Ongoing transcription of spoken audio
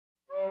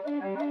I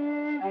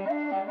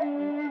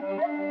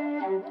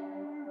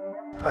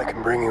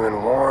can bring you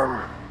in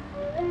warm,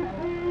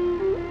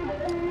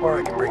 or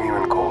I can bring you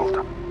in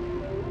cold.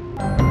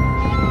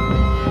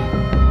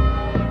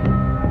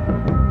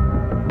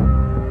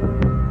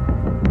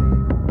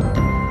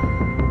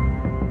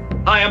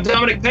 Hi, I'm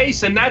Dominic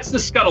Pace, and that's the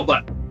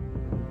Scuttlebutt.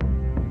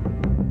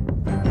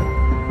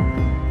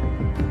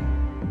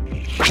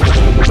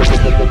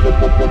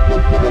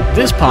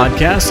 This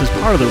podcast is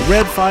part of the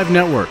Red 5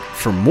 Network.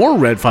 For more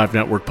Red 5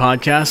 Network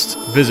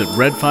podcasts, visit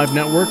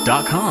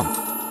red5network.com.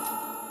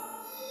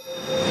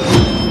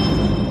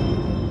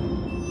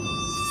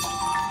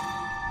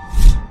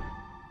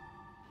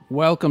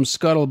 Welcome,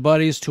 Scuttle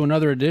Buddies, to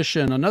another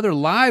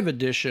live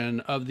edition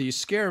of the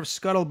Scare of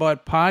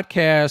Scuttlebutt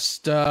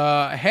podcast.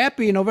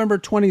 Happy November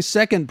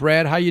 22nd,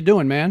 Brad. How you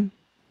doing, man?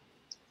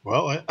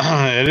 Well,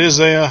 it is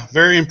a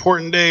very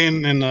important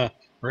day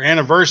or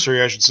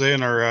anniversary, I should say,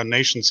 in our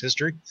nation's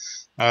history.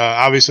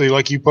 Obviously,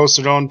 like you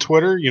posted on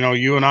Twitter,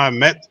 you and I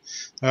met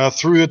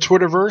through the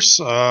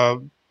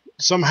Twitterverse,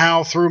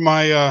 somehow through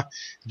my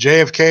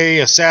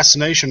JFK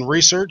assassination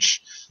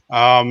research.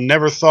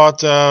 Never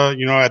thought,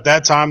 at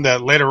that time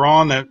that later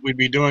on that we'd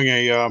be doing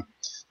a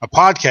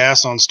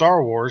podcast on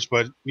Star Wars,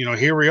 but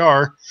here we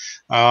are,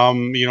 a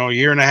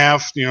year and a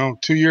half,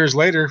 2 years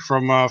later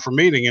from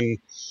meeting, and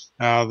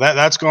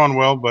that's gone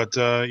well. But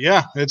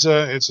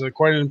it's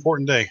quite an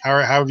important day.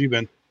 How have you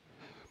been?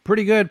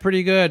 Pretty good.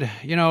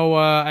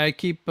 I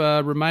keep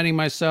reminding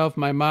myself.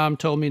 My mom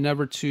told me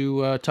never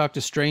to talk to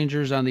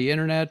strangers on the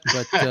internet,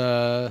 but.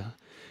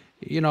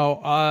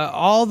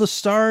 All the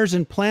stars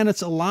and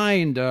planets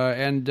aligned,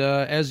 and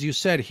as you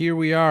said, here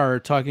we are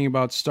talking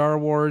about Star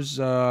Wars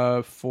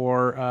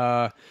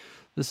for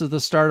this is the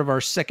start of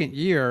our second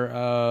year.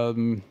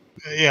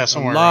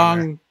 Somewhere a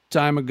long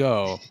time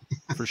ago,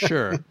 for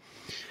sure.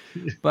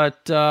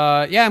 But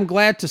I'm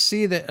glad to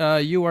see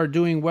that you are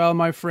doing well,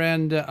 my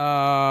friend.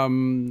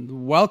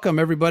 Welcome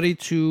everybody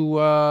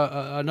to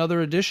another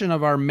edition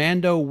of our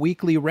Mando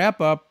Weekly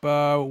Wrap-Up.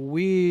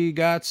 We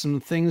got some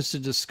things to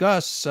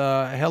discuss.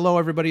 Hello,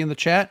 everybody in the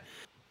chat.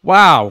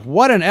 Wow,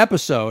 what an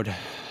episode.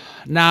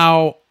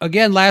 Now,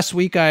 again, last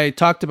week I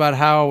talked about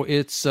how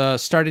it's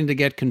starting to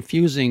get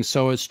confusing.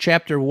 So it's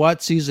chapter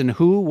what, season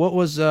who? What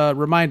was,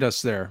 remind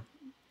us there?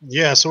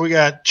 Yeah, so we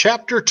got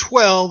chapter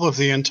 12 of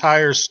the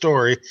entire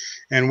story,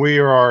 and we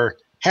are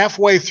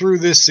halfway through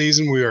this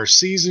season. We are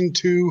season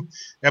 2,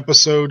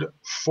 episode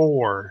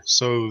 4.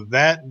 So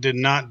that did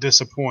not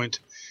disappoint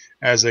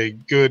as a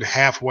good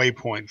halfway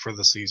point for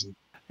the season.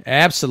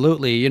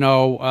 Absolutely.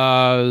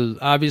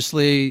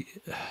 Obviously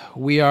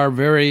we are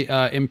very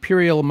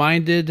imperial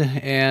minded,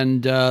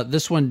 and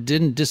this one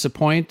didn't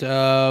disappoint.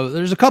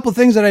 There's a couple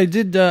things that I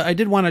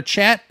did want to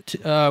chat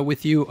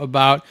with you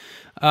about.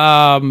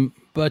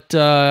 But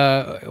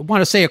I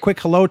want to say a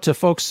quick hello to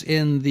folks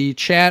in the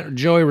chat.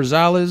 Joey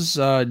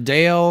Rosales,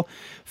 Dale,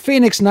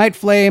 Phoenix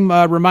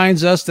Nightflame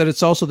reminds us that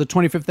it's also the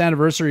 25th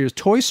anniversary of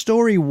Toy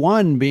Story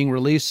 1 being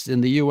released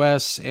in the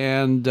U.S.,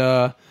 and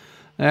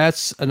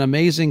that's an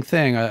amazing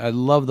thing. I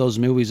love those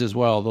movies as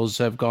well. Those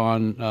have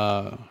gone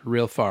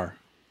real far.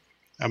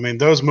 I mean,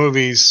 those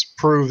movies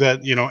prove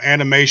that,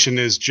 animation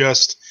is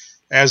just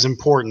as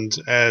important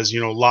as,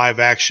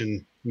 live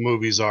action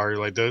movies are.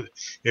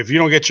 If you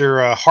don't get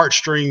your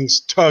heartstrings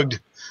tugged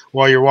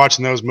while you're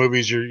watching those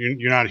movies,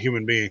 you're not a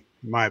human being,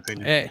 in my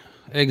opinion.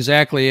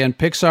 Exactly, and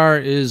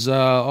Pixar is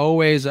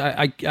always.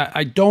 I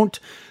don't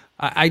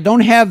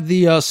have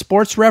the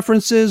sports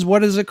references.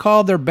 What is it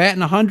called? They're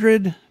batting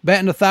 100,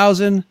 batting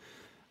 1,000.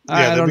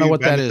 I don't know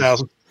what that is.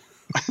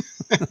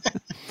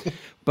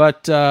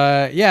 But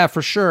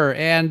for sure.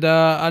 And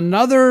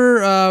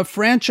another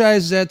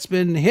franchise that's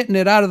been hitting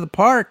it out of the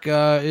park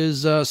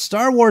is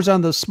Star Wars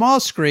on the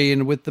small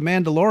screen with The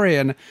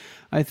Mandalorian.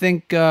 I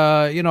think,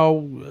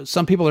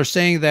 some people are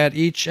saying that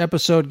each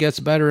episode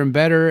gets better and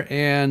better,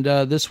 and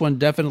this one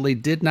definitely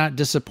did not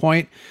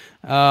disappoint.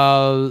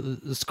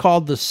 It's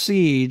called The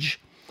Siege.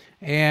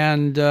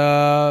 And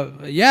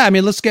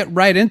let's get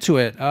right into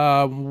it.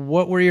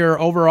 What were your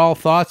overall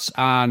thoughts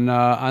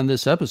on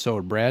this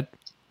episode, Brad?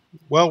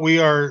 Well, we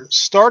are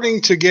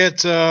starting to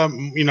get,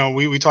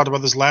 we talked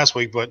about this last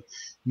week, but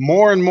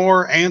more and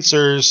more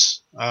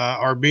answers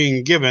are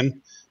being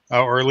given,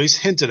 or at least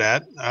hinted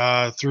at,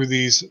 through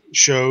these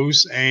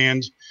shows,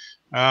 and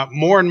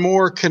more and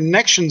more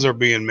connections are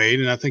being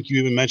made. And I think you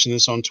even mentioned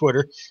this on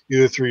Twitter,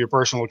 either through your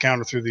personal account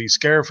or through the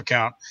Scarif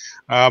account.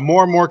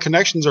 More and more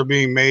connections are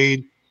being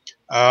made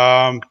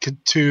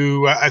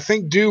to, I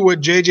think, do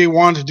what JJ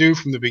wanted to do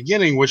from the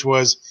beginning, which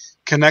was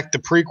connect the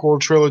prequel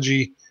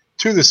trilogy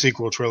to the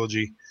sequel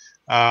trilogy.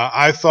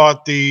 I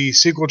thought the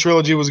sequel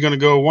trilogy was going to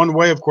go one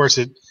way. Of course,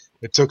 it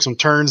took some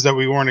turns that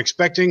we weren't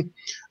expecting.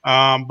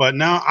 But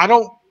now I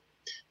don't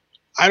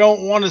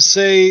want to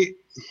say,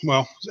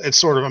 well, it's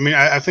sort of,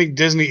 I think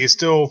Disney is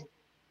still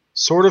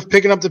sort of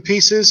picking up the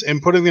pieces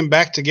and putting them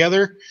back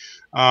together.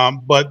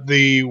 But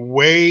the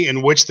way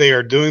in which they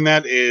are doing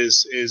that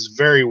is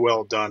very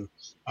well done.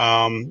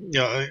 I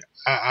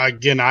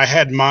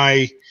had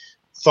my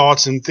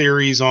thoughts and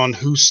theories on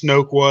who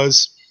Snoke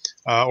was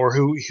or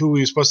who he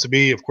was supposed to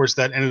be. Of course,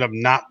 that ended up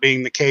not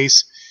being the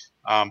case.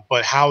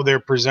 But how they're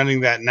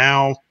presenting that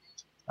now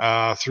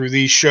through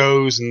these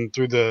shows and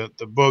through the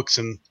books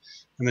and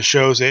the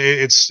shows,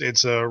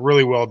 it's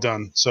really well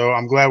done. So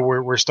I'm glad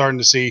we're starting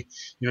to see.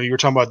 You were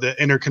talking about the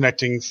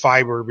interconnecting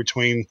fiber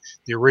between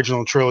the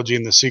original trilogy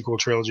and the sequel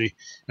trilogy,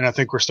 and I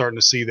think we're starting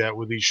to see that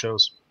with these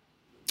shows.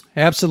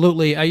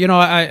 Absolutely.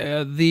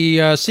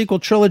 The sequel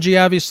trilogy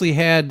obviously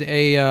had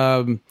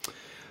a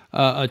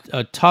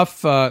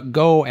tough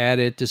go at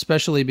it,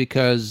 especially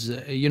because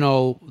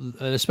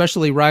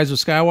especially Rise of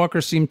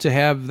Skywalker seemed to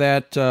have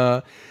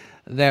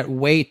that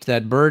weight,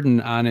 that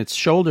burden on its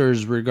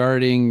shoulders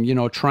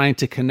regarding trying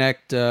to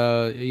connect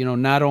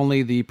not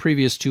only the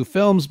previous two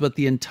films but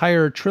the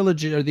entire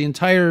trilogy or the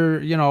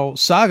entire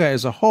saga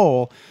as a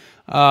whole.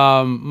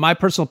 My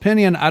personal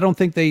opinion, I don't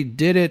think they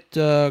did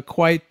it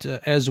quite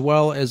as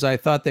well as I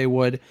thought they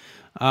would.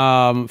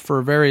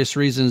 For various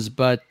reasons,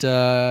 but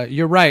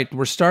you're right.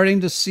 We're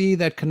starting to see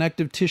that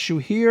connective tissue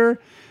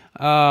here.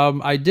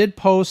 I did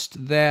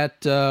post that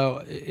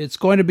it's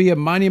going to be a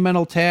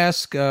monumental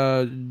task,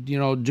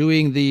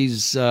 doing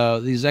these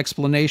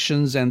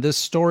explanations and this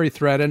story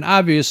thread, and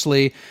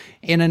obviously,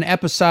 in an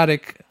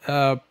episodic,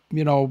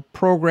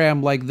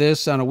 program like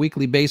this on a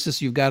weekly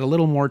basis, you've got a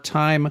little more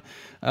time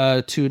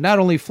to not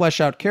only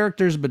flesh out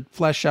characters but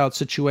flesh out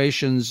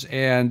situations.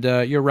 And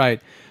you're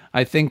right.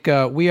 I think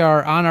we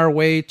are on our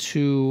way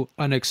to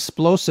an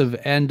explosive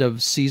end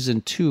of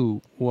season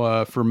 2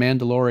 for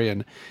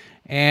Mandalorian.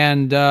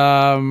 And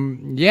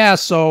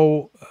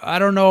so I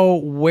don't know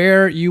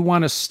where you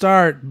want to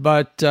start,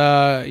 but,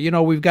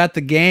 we've got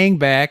the gang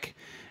back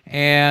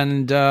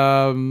and,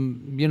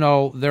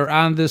 they're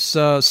on this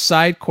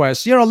side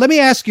quest. Let me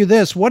ask you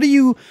this. What do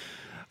you...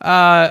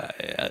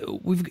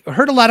 we've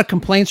heard a lot of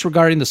complaints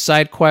regarding the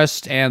side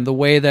quest and the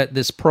way that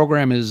this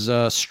program is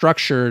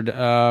structured.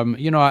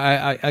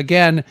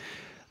 Again,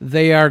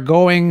 they are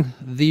going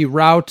the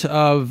route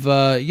of,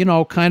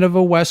 kind of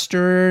a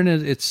Western.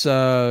 It's,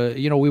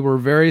 we were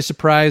very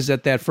surprised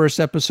that first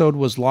episode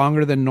was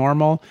longer than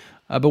normal,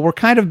 but we're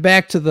kind of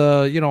back to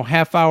the,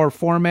 half-hour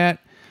format.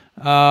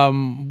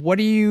 What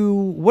do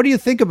you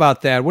think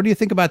about that? What do you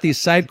think about these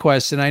side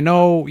quests? And I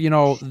know,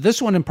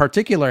 this one in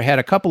particular had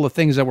a couple of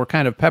things that were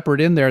kind of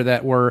peppered in there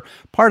that were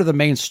part of the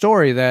main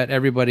story that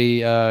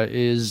everybody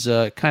is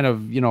kind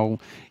of,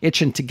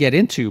 itching to get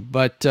into.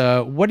 But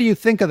what do you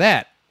think of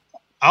that?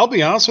 I'll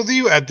be honest with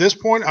you. At this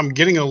point, I'm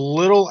getting a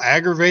little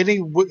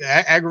aggravated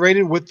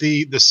with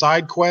the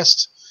side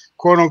quest,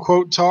 quote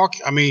unquote, talk.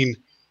 I mean,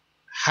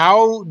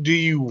 how do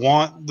you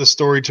want the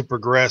story to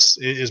progress?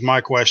 Is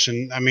my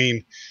question. I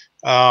mean,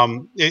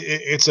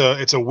 it's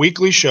a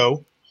weekly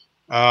show.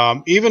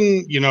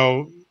 Even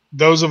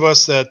those of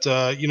us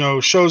that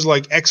shows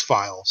like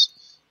X-Files.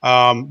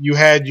 You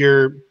had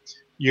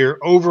your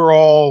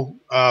overall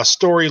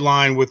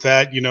storyline with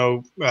that.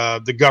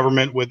 The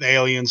government with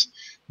aliens.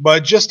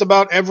 But just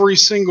about every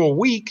single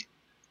week,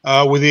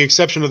 with the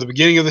exception of the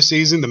beginning of the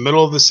season, the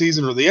middle of the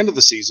season, or the end of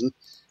the season,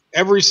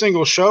 every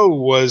single show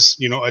was,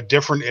 a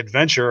different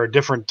adventure, a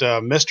different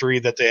mystery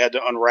that they had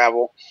to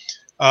unravel.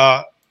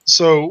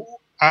 So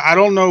I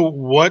don't know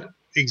what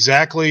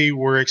exactly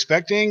we're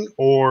expecting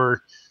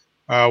or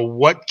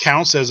what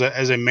counts as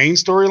a main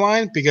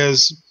storyline,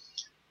 because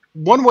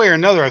one way or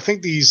another, I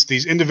think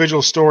these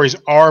individual stories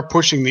are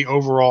pushing the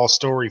overall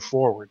story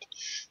forward.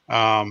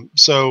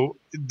 So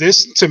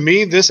to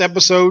me, this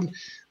episode,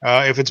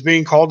 if it's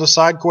being called a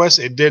side quest,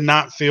 it did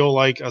not feel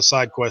like a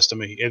side quest to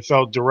me. It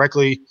felt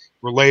directly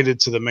related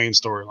to the main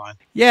storyline.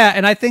 Yeah,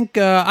 and I think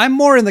I'm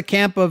more in the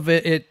camp of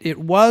it. It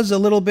was a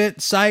little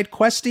bit side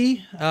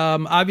questy.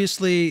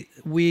 Obviously,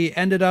 we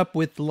ended up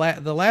with the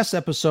last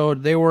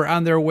episode. They were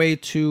on their way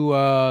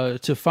to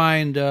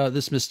find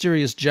this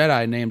mysterious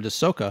Jedi named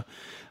Ahsoka.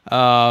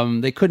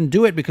 They couldn't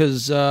do it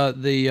because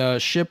the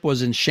ship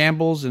was in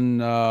shambles,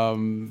 and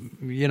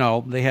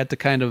they had to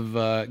kind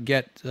of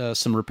get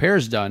some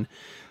repairs done.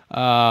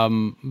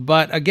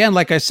 But again,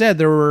 like I said,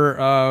 there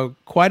were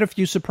quite a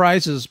few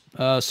surprises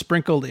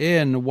sprinkled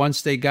in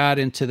once they got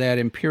into that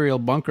Imperial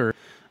bunker.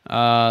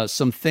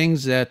 Some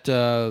things that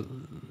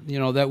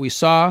that we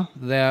saw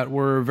that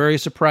were very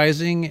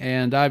surprising,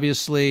 and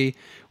obviously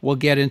we'll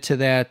get into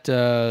that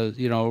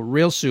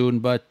real soon.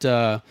 But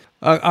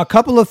a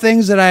couple of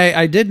things that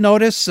I did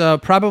notice,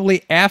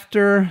 probably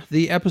after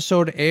the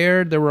episode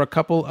aired, there were a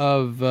couple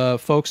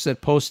of folks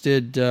that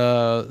posted,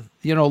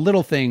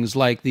 little things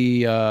like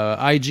the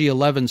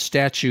IG-11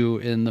 statue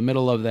in the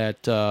middle of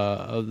that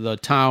of the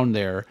town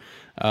there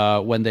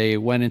when they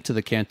went into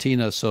the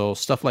cantina. So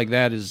stuff like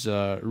that is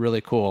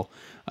really cool.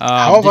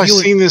 How have I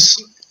seen this?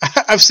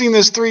 I've seen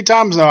this 3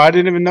 times now. I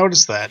didn't even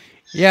notice that.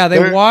 Yeah,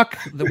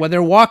 when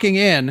they're walking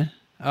in.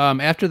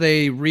 After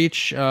they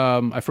reach,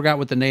 I forgot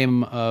what the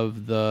name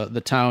of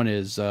the town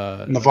is.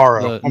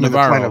 Navarro. The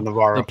planet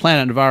Navarro. The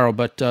planet Navarro.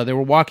 But they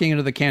were walking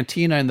into the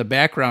cantina. In the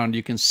background,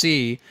 you can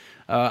see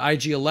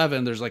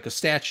IG-11. There's like a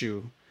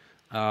statue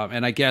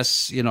And I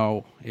guess,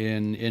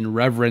 in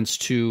reverence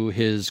to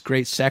his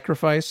great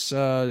sacrifice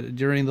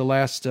during the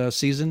last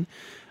season.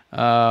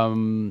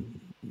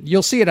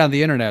 You'll see it on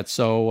the internet,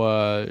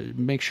 so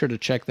make sure to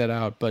check that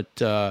out. But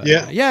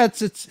yeah,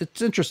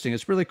 it's interesting.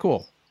 It's really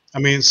cool.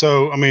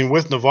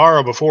 With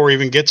Navarro, before we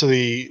even get to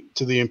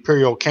the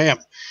Imperial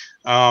camp,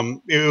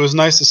 it was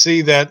nice to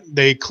see that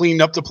they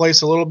cleaned up the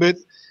place a little bit.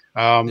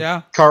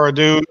 Cara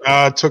Dune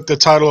took the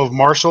title of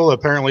Marshal.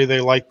 Apparently, they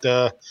liked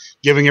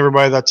giving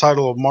everybody that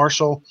title of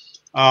Marshal.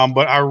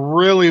 But I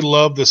really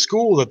love the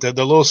school the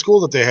little school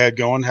that they had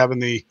going, having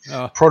the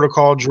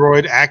protocol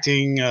droid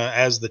acting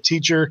as the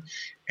teacher,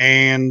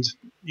 and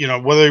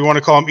whether you want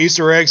to call them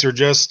Easter eggs or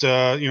just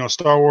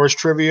Star Wars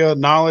trivia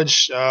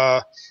knowledge,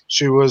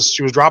 she was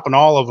dropping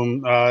all of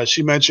them.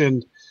 She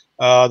mentioned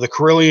the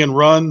Corellian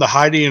Run, the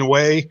Hydian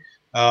Way,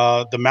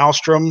 the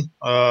Maelstrom,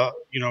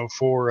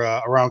 for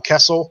around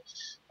Kessel,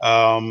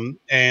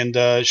 and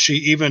she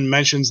even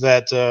mentions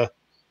that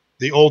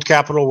the old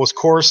capital was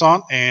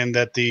Coruscant, and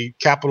that the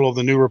capital of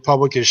the New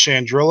Republic is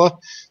Chandrilla.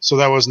 So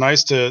that was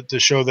nice to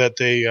show that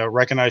they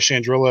recognize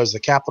Chandrilla as the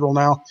capital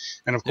now.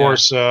 And of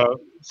course,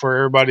 for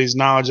everybody's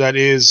knowledge, that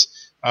is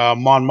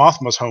Mon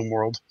Mothma's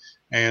homeworld,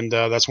 and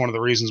that's one of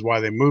the reasons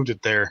why they moved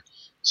it there.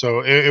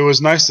 So it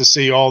was nice to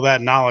see all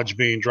that knowledge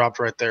being dropped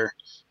right there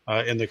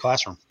in the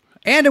classroom.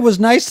 And it was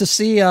nice to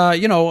see,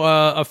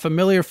 a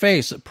familiar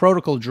face, a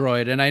protocol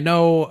droid. And I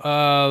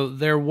know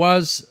there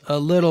was a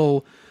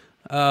little,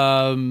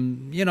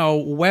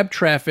 web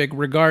traffic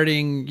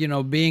regarding,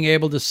 being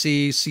able to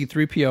see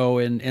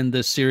C-3PO in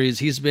this series.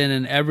 He's been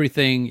in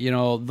everything,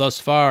 thus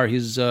far.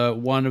 He's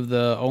one of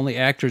the only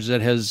actors that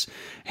has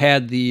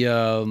had the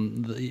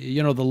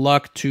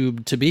luck to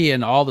be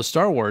in all the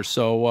Star Wars.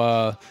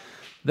 So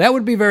that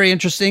would be very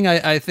interesting.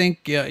 I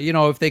think,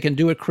 if they can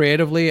do it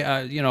creatively,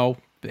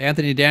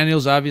 Anthony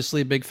Daniels, obviously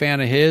a big fan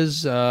of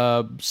his.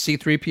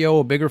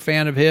 C-3PO, a bigger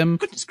fan of him.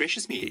 Goodness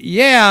gracious me.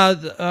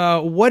 Yeah.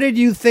 What did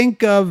you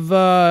think of,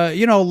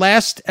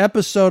 last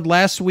episode,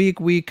 last week,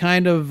 we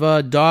kind of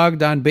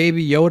dogged on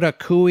Baby Yoda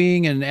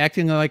cooing and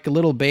acting like a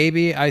little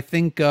baby. I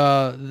think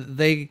they're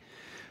going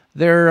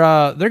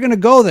to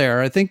go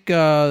there. I think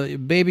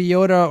Baby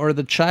Yoda, or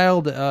the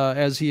child,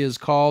 as he is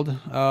called,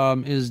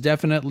 is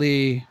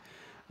definitely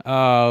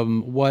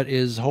what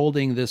is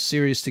holding this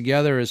series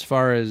together as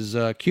far as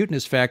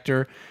cuteness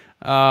factor.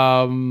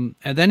 And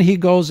then he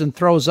goes and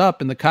throws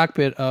up in the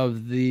cockpit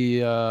of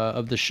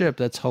the ship.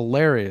 That's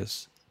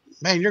hilarious.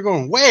 Man, you're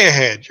going way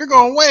ahead.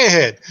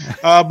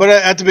 But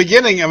at the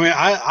beginning,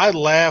 I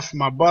laughed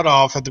my butt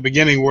off at the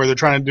beginning where they're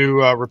trying to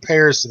do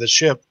repairs to the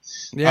ship.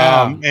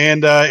 Yeah.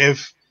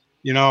 If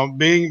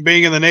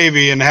being in the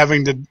Navy and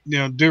having to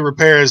do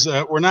repairs,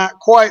 we're not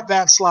quite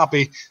that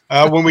sloppy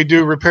when we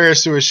do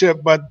repairs to a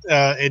ship, but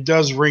it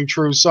does ring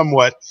true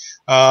somewhat.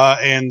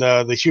 And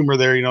the humor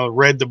there,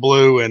 red to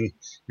blue, and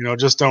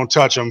just don't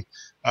touch them.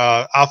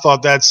 I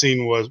thought that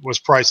scene was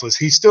priceless.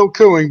 He's still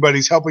cooing, but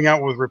he's helping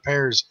out with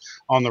repairs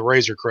on the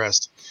Razor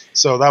Crest.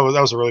 So that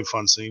was a really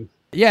fun scene.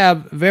 Yeah,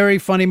 very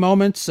funny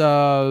moments.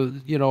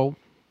 The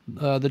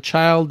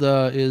child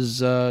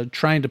is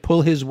trying to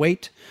pull his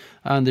weight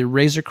on the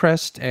Razor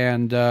Crest,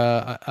 and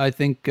I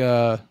think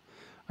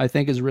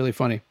is really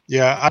funny.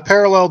 Yeah, I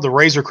paralleled the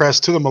Razor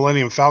Crest to the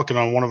Millennium Falcon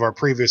on one of our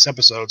previous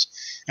episodes,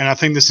 and I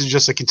think this is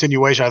just a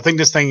continuation. I think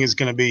this thing is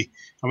going to be,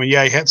 he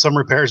had some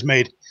repairs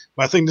made,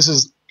 but I think this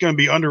is going to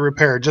be under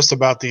repair just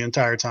about the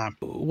entire time.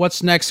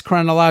 What's next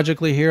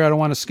chronologically here? I don't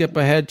want to skip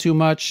ahead too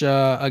much.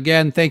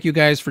 Again, thank you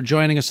guys for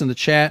joining us in the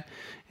chat.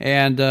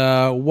 And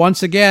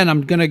once again,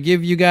 I'm going to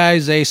give you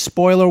guys a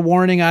spoiler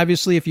warning.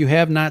 Obviously, if you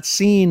have not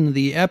seen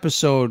the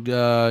episode,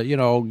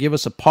 give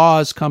us a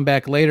pause, come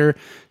back later,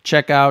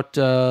 check out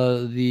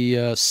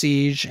the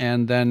Siege,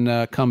 and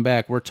then come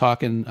back. We're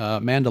talking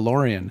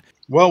Mandalorian.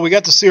 Well, we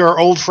got to see our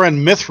old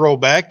friend Mithro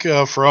back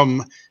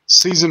from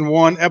Season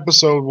 1,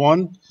 Episode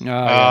 1.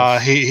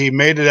 Yes. He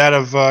made it out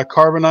of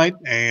carbonite,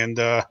 and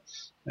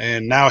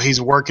now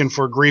he's working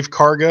for Grief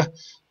Karga,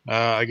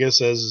 I guess,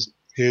 as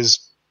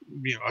his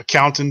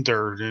accountant,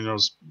 or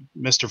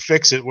Mr.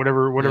 Fix-It,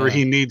 whatever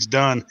he needs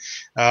done.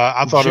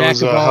 I thought it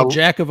was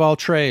jack of all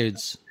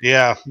trades.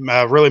 Yeah,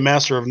 really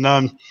master of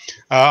none.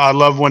 I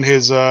love when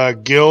his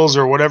gills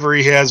or whatever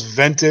he has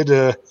vented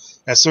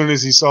as soon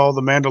as he saw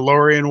the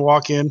Mandalorian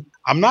walk in.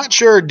 I'm not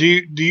sure. Do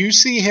you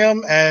see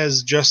him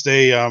as just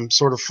a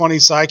sort of funny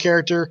side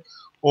character,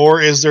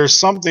 or is there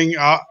something?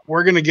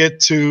 We're going to get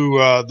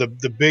to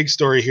the big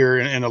story here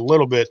in a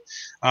little bit.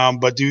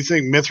 But do you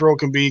think Mithro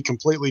can be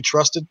completely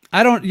trusted?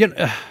 I don't.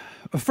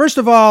 First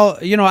of all,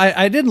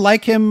 I didn't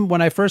like him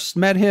when I first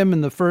met him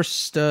in the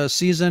first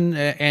season,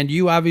 and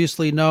you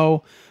obviously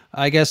know.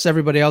 I guess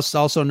everybody else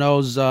also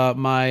knows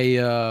my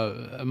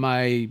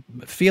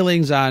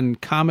feelings on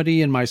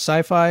comedy and my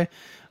sci-fi.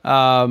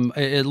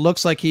 It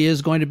looks like he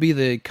is going to be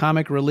the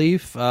comic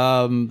relief.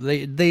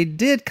 They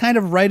did kind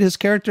of write his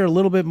character a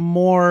little bit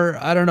more,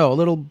 I don't know, a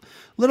little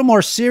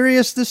more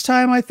serious this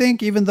time, I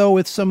think, even though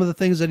with some of the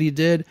things that he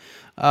did.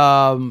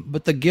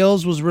 But the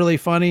gills was really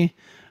funny.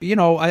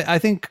 I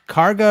think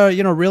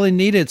Karga, really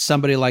needed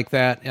somebody like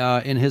that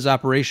in his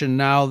operation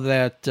now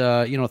that,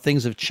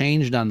 things have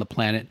changed on the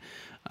planet.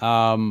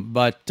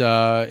 But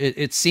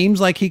it seems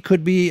like he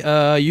could be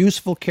a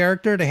useful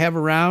character to have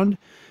around.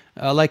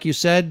 Like you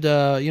said,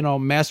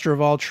 master of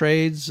all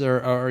trades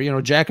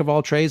or jack of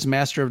all trades,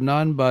 master of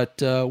none. But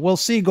we'll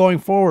see going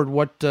forward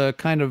what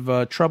kind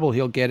of trouble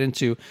he'll get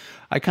into.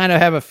 I kind of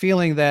have a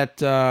feeling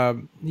that,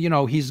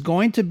 he's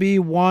going to be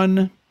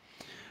one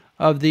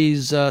of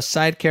these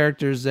side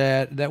characters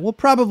that we'll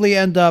probably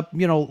end up,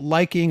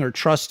 liking or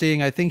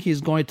trusting. I think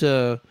he's going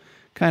to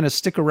kind of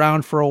stick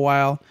around for a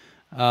while.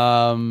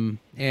 And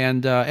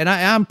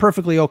I'm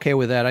perfectly okay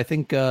with that. I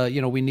think,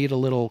 we need a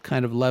little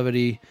kind of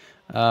levity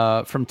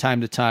from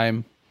time to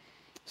time.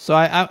 So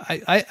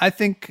I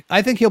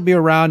think he'll be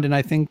around, and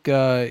I think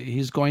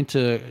he's going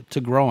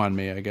to grow on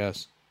me, I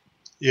guess.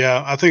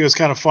 Yeah, I think it was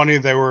kind of funny.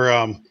 They were,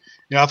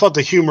 I thought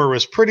the humor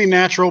was pretty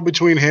natural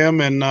between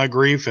him and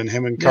Greef and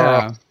him and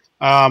Kara.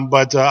 Yeah.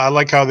 But I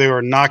like how they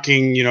were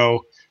knocking,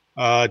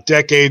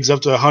 decades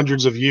up to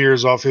hundreds of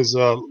years off his,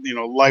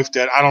 life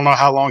debt. I don't know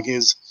how long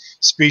his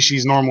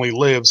species normally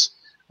lives,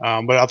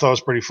 but I thought it was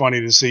pretty funny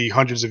to see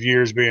hundreds of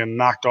years being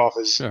knocked off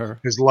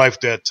his life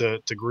debt to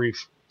Greef.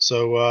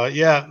 So,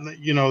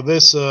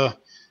 this,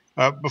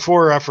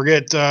 before I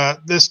forget,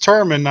 this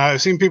term, and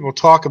I've seen people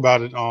talk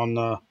about it on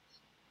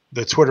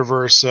the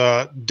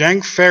Twitterverse,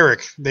 Dank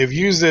Ferric. They've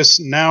used this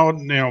now,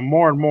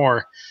 more and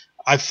more.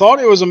 I thought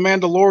it was a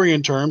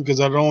Mandalorian term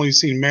because I'd only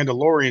seen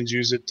Mandalorians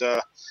use it.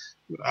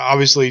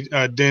 Obviously,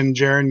 Din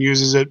Djarin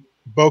uses it.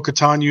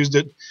 Bo-Katan used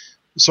it.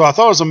 So I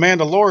thought it was a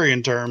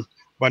Mandalorian term,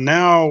 but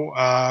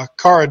now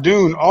Cara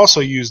Dune also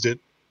used it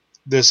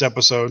this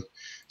episode.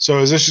 So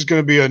is this just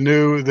going to be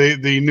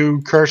the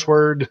new curse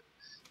word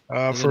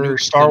for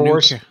Star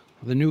Wars?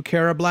 The new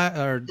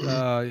Carabas?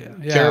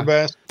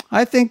 Carabas?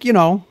 I think,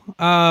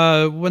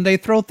 when they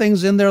throw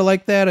things in there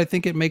like that, I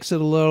think it makes it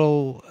a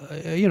little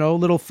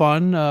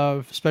fun,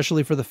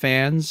 especially for the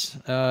fans.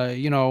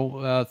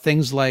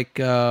 Things like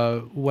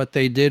what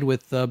they did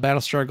with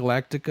Battlestar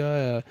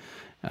Galactica,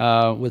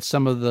 with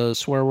some of the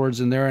swear words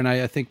in there. And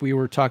I think we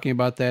were talking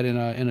about that in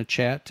a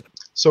chat.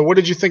 So what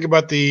did you think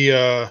about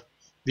the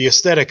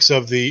aesthetics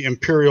of the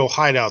Imperial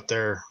hideout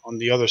there on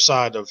the other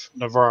side of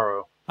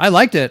Navarro? I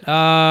liked it.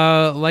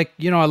 Like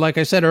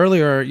I said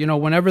earlier,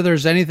 whenever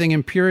there's anything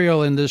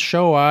Imperial in this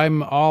show,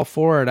 I'm all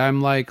for it.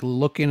 I'm like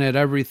looking at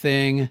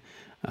everything,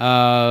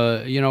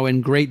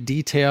 in great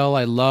detail.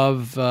 I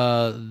love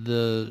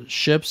the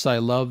ships. I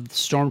love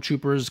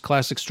stormtroopers,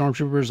 classic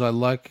stormtroopers.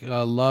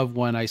 I love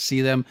when I see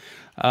them.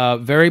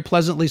 Very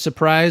pleasantly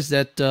surprised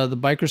that the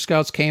Biker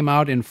Scouts came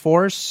out in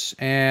force,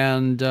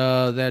 and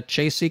that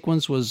chase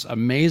sequence was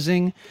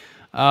amazing.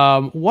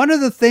 One of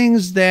the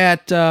things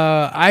that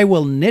I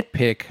will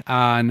nitpick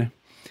on,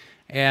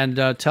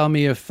 and tell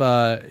me if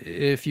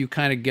you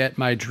kind of get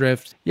my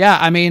drift. Yeah,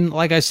 I mean,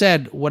 like I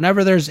said,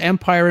 whenever there's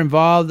Empire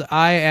involved,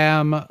 I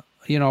am,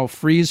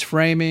 freeze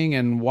framing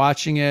and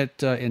watching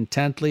it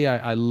intently.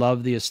 I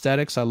love the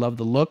aesthetics. I love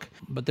the look.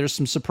 But there's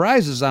some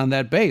surprises on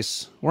that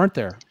base, weren't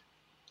there?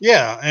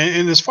 Yeah,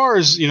 and as far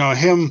as,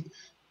 him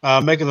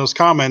making those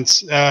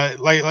comments,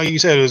 like you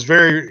said, it was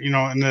very,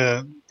 in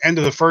the end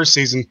of the first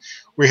season,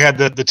 we had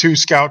the two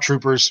scout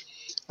troopers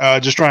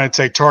just trying to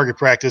take target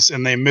practice,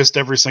 and they missed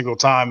every single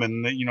time.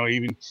 And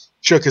even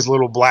shook his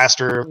little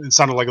blaster. It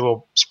sounded like a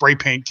little spray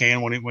paint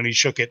can when he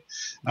shook it.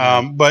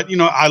 But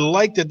I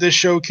like that this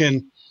show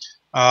can,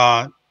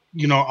 on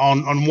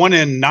one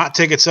end, not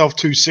take itself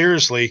too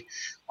seriously.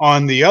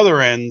 On the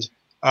other end,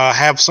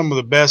 have some of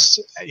the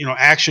best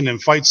action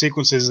and fight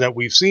sequences that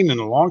we've seen in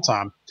a long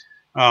time.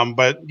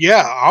 But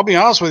yeah, I'll be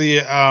honest with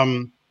you.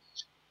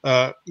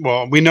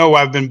 Well, we know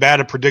I've been bad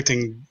at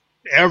predicting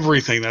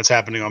everything that's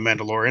happening on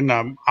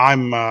Mandalorian.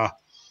 I'm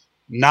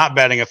not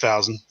batting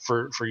 1,000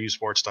 for you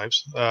sports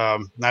types.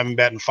 I've been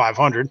batting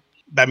 500.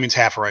 That means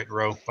half right in a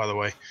row, by the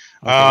way.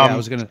 Okay, I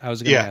was gonna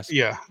ask.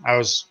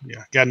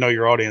 Gotta know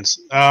your audience.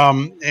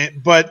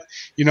 But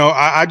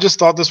I just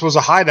thought this was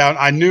a hideout.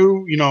 I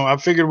knew, I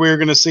figured we were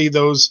gonna see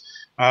those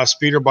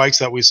speeder bikes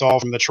that we saw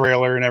from the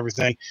trailer and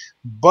everything,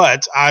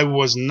 but I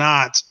was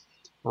not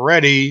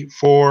ready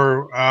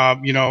for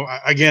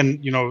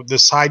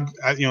this side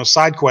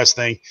quest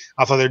thing.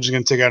 I thought they were just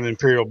going to take out an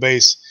Imperial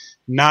base,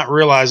 not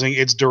realizing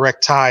its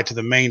direct tie to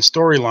the main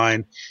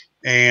storyline.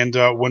 And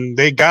when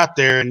they got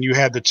there, and you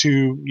had the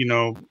two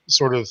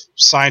sort of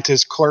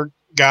scientist clerk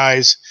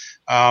guys,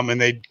 and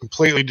they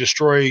completely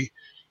destroy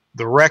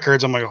the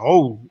records, I'm like,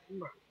 oh,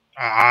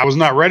 I was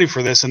not ready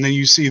for this. And then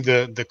you see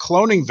the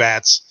cloning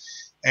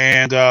vats,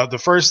 and the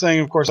first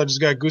thing, of course, I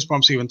just got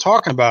goosebumps even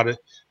talking about it.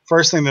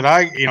 First thing that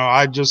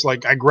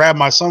I grabbed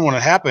my son when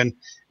it happened.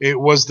 It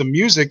was the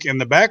music in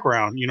the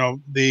background.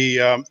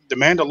 The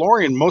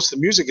Mandalorian, most of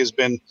the music has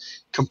been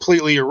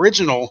completely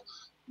original,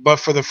 but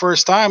for the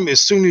first time,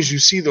 as soon as you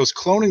see those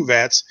cloning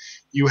vats,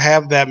 you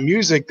have that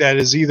music that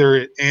is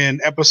either in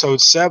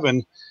episode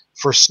 7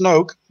 for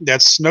Snoke,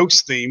 that's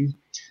Snoke's theme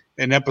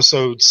in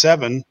episode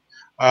 7,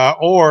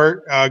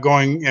 or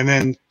going and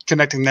then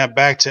connecting that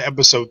back to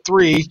episode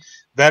 3,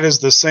 that is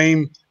the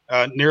same,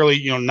 nearly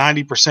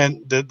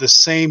 90% the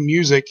same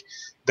music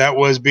that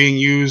was being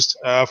used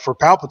for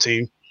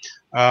Palpatine,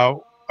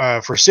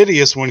 for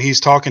Sidious when he's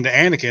talking to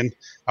Anakin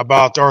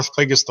about Darth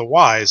Plagueis the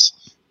Wise.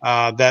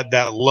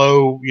 That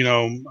low,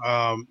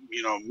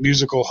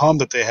 musical hum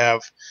that they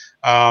have,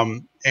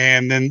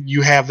 and then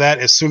you have that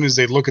as soon as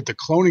they look at the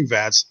cloning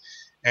vats,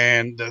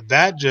 and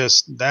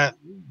that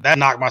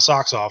knocked my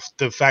socks off.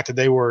 The fact that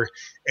they were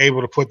able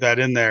to put that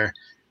in there,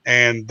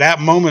 and that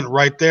moment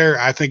right there,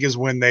 I think, is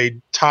when they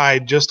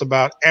tied just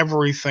about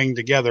everything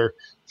together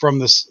from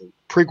this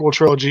prequel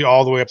trilogy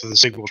all the way up to the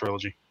sequel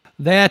trilogy.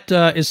 That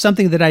is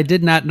something that I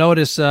did not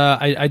notice.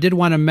 I did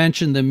want to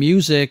mention the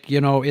music,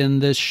 in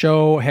this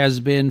show has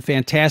been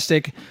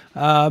fantastic.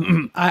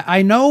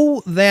 I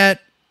know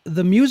that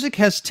the music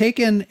has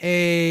taken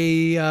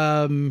a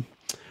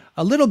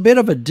little bit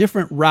of a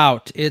different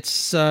route.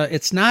 It's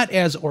not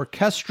as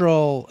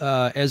orchestral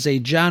as a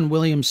John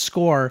Williams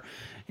score.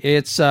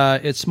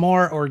 It's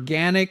more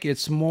organic,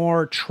 it's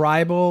more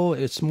tribal,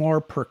 it's more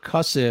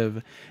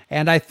percussive.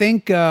 And I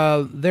think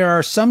there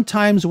are some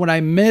times when I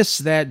miss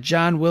that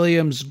John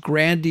Williams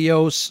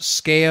grandiose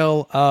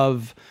scale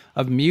of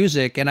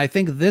music. And I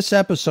think this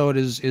episode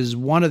is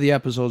one of the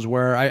episodes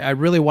where I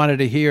really wanted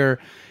to hear,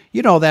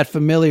 that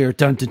familiar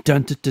dun dun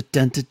dun dun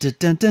dun dun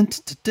dun dun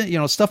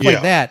dun, stuff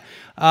like that.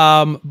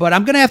 But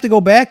I'm going to have to go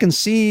back and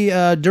see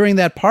during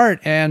that part.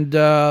 And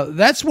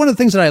that's one of the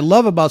things that I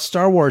love about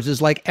Star Wars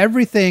is like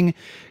everything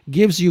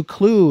gives you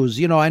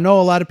clues. I know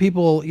a lot of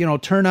people,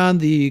 turn on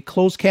the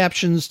closed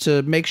captions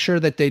to make sure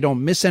that they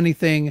don't miss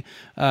anything,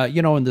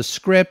 in the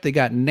script. They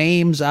got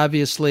names,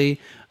 obviously,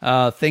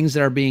 things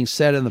that are being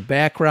said in the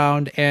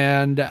background.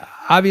 And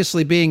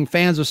obviously being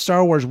fans of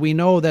Star Wars, we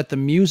know that the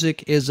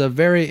music is a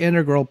very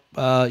integral,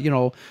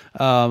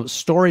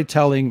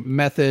 storytelling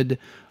method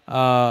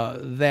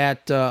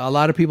that a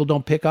lot of people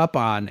don't pick up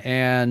on.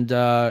 And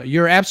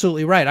you're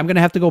absolutely right. I'm going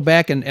to have to go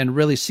back and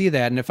really see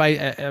that. And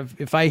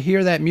if I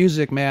hear that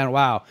music, man,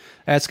 wow,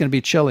 that's going to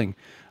be chilling.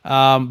 These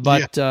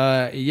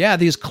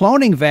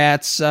cloning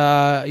vats,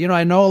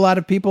 I know a lot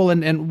of people,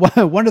 and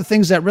one of the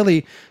things that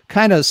really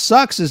kind of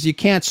sucks is you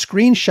can't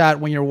screenshot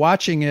when you're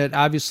watching it,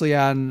 obviously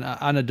on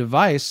a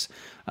device.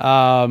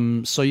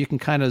 So you can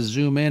kind of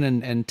zoom in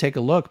and take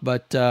a look,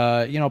 but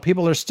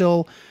people are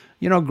still,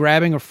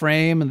 grabbing a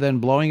frame and then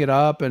blowing it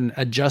up and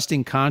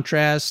adjusting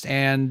contrast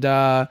and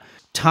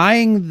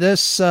tying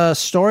this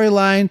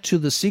storyline to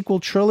the sequel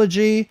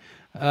trilogy.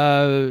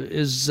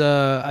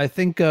 I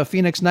think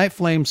Phoenix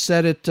Nightflame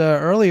said it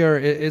earlier.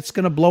 It's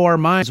going to blow our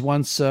minds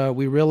once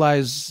we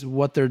realize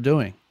what they're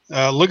doing.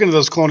 Looking at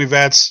those cloning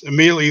vats,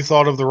 immediately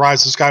thought of the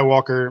Rise of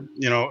Skywalker.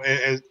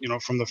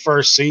 From the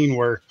first scene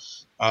where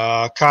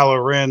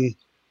Kylo Ren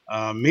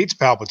meets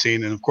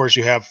Palpatine, and of course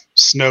you have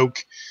Snoke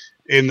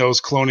in those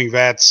cloning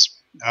vats,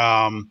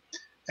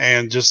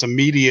 and just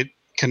immediate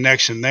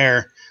connection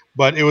there.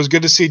 But it was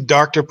good to see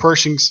Dr.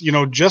 Pershing.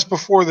 Just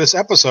before this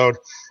episode,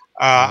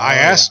 I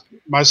asked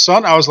my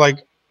son, I was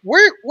like,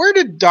 where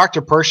did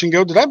Dr. Pershing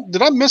go?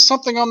 Did I miss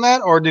something on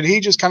that? Or did he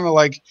just kind of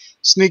like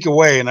sneak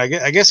away? And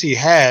I guess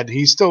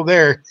he's still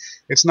there.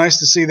 It's nice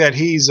to see that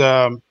he's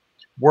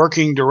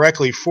working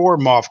directly for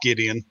Moff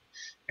Gideon.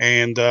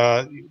 And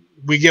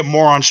we get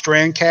more on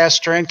Strandcast.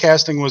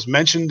 Strandcasting was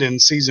mentioned in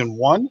season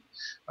 1.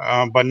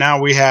 But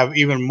now we have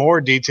even more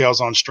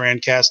details on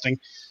Strandcasting.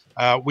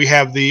 We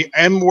have the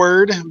M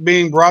word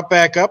being brought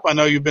back up. I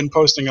know you've been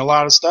posting a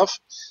lot of stuff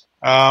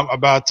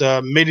about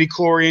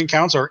midi-chlorian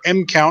counts, or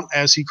M count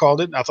as he called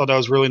it. I thought that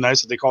was really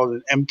nice that they called it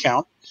an M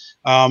count.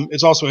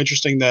 It's also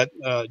interesting that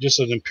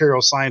just an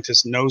Imperial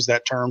scientist knows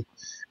that term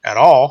at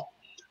all.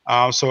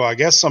 So I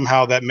guess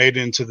somehow that made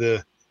it into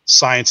the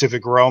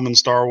scientific realm in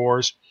Star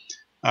Wars.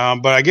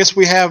 But I guess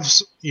we have,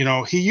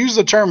 he used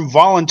the term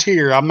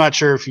volunteer. I'm not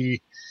sure if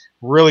he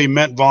really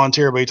meant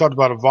volunteer, but he talked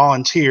about a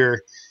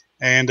volunteer.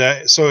 And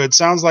so it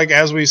sounds like,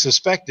 as we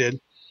suspected,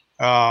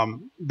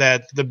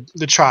 that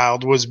the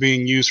child was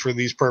being used for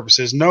these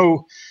purposes.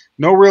 No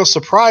real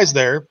surprise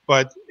there,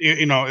 but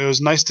it was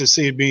nice to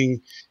see it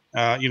being,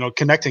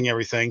 connecting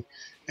everything.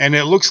 And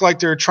it looks like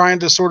they're trying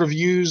to sort of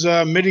use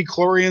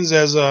midi-chlorians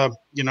as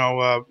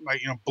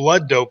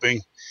blood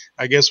doping,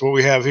 I guess, what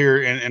we have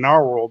here in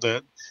our world.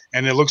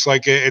 And it looks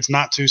like it's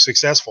not too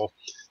successful.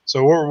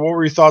 So what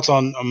were your thoughts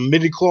on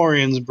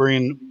midi-chlorians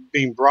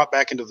being brought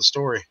back into the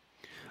story?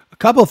 A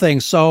couple of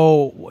things.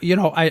 So,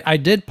 I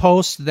did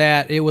post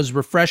that it was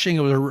refreshing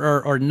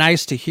or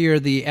nice to hear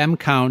the M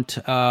count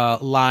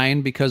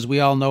line, because we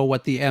all know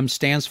what the M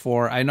stands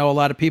for. I know a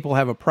lot of people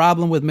have a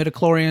problem with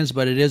midichlorians,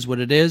 but it is what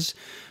it is.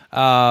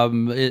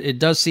 It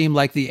does seem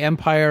like the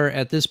Empire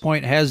at this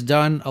point has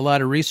done a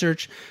lot of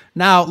research.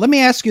 Now, let me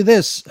ask you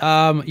this.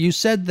 You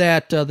said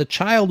that the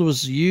child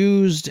was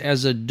used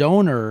as a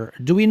donor.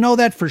 Do we know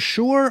that for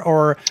sure?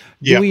 Or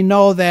do we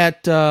know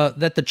that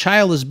that the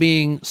child is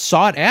being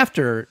sought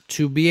after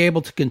to be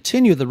able to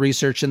continue the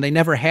research, and they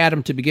never had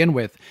him to begin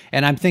with?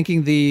 And I'm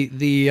thinking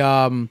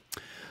the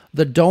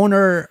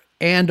donor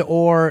and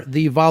or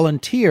the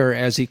volunteer,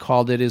 as he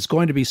called it, is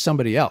going to be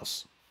somebody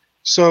else.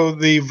 So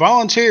the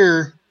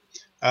volunteer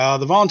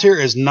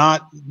is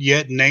not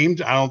yet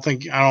named.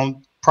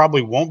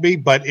 Probably won't be.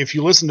 But if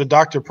you listen to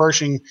Dr.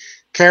 Pershing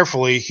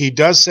carefully, he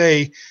does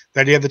say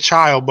that he had the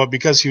child, but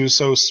because he was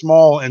so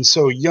small and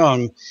so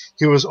young,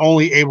 he was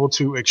only able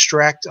to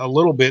extract a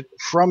little bit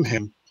from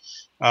him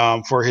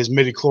for his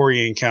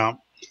midichlorian count.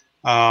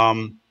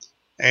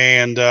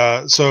 And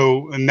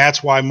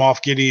that's why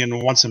Moff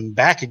Gideon wants him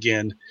back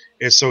again,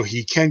 is so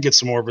he can get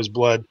some more of his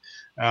blood.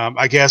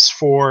 I guess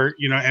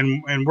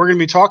and we're going to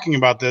be talking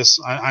about this,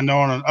 I know,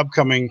 on an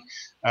upcoming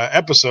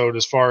episode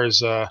as far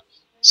as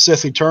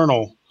Sith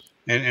Eternal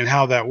and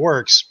how that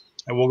works.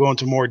 And we'll go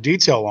into more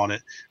detail on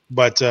it.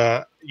 But,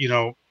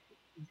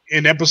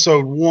 in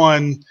episode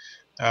 1,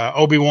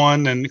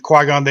 Obi-Wan and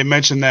Qui-Gon, they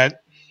mentioned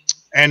that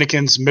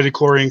Anakin's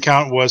midichlorian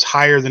count was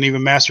higher than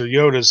even Master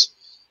Yoda's.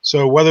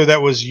 So whether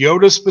that was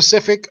Yoda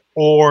specific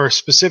or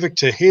specific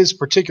to his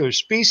particular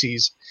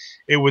species,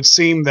 it would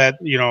seem that,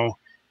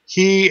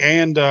 he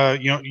and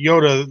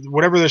Yoda,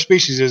 whatever their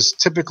species is,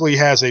 typically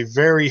has a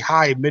very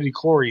high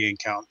midichlorian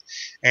count,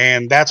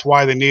 and that's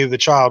why they needed the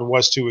child,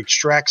 was to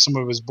extract some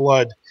of his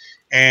blood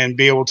and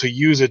be able to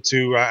use it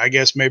to, I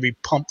guess, maybe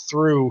pump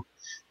through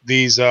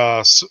these,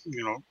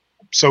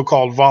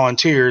 so-called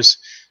volunteers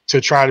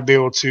to try to be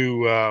able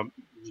to,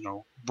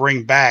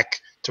 bring back,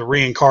 to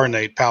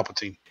reincarnate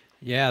Palpatine.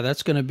 Yeah,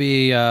 that's going to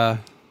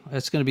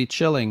be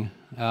chilling.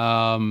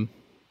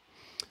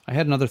 I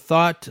had another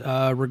thought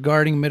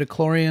regarding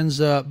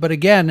midichlorians, but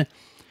again,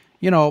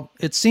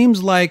 it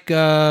seems like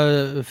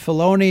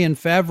Filoni and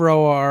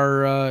Favreau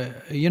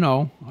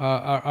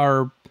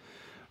are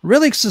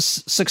really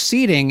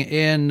succeeding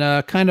in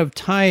kind of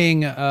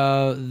tying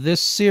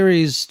this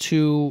series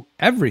to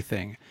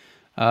everything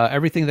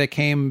that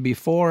came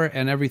before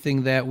and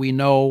everything that we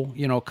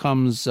know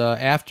comes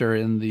after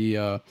in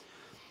the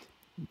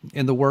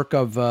work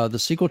of the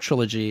sequel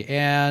trilogy.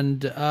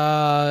 And,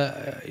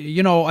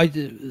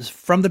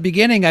 from the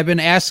beginning, I've been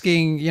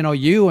asking,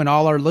 you and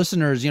all our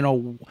listeners,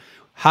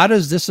 how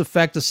does this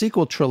affect the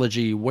sequel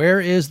trilogy?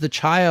 Where is the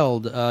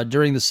child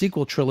during the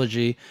sequel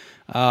trilogy?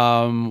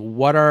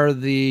 What are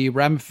the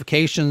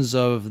ramifications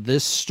of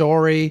this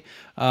story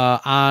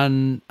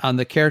on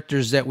the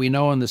characters that we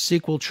know in the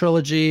sequel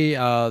trilogy,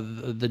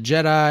 the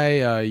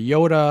Jedi,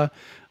 Yoda?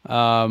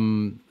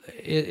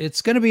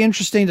 It's going to be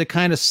interesting to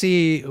kind of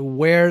see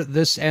where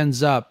this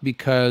ends up,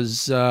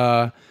 because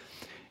I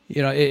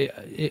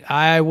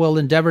will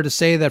endeavor to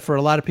say that for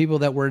a lot of people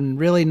that were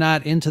really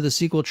not into the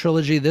sequel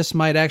trilogy, this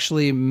might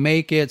actually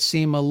make it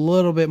seem a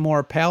little bit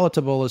more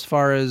palatable as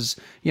far as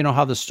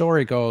how the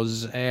story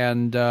goes,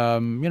 and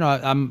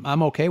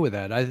I'm okay with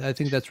that. I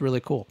think that's really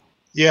cool.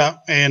 Yeah,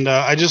 and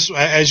I just,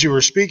 as you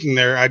were speaking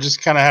there, I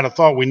just kind of had a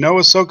thought. We know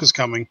Ahsoka's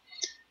coming,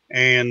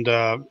 and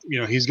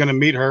he's going to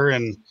meet her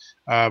and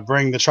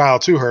bring the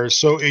child to her.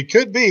 So it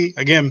could be,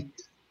 again,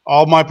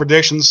 all my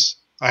predictions,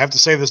 I have to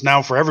say this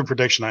now for every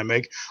prediction I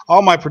make,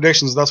 all my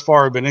predictions thus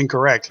far have been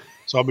incorrect.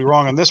 So I'll be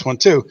wrong on this one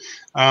too.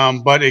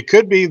 But it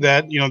could be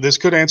that, this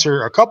could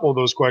answer a couple of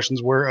those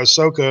questions where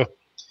Ahsoka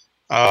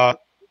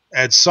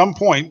at some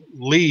point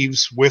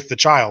leaves with the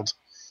child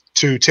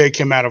to take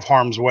him out of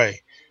harm's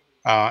way.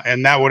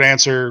 And that would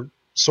answer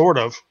sort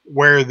of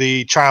where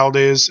the child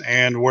is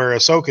and where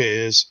Ahsoka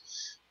is.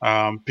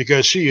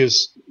 Because she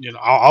is,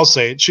 I'll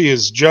say it, she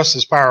is just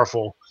as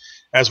powerful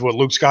as what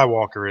Luke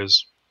Skywalker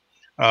is.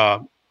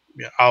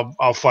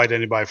 I'll fight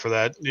anybody for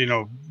that.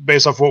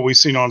 Based off what we've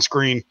seen on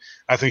screen,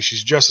 I think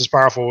she's just as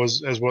powerful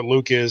as what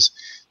Luke is.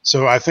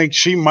 So I think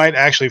she might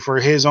actually, for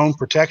his own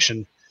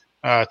protection,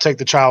 take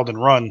the child and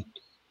run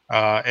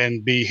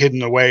and be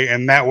hidden away.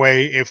 And that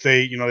way, if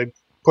they, they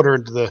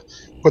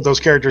put those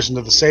characters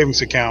into the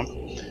savings account,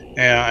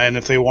 and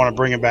if they want to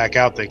bring it back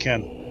out, they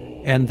can.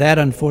 And that,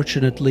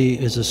 unfortunately,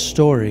 is a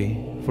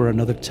story for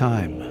another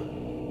time.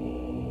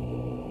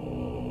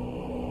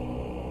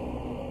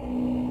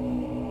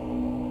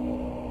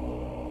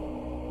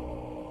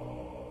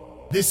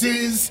 This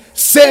is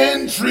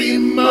Sentry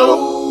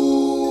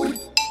Mode.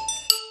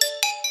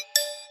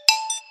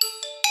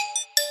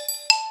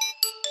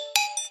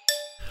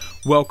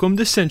 Welcome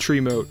to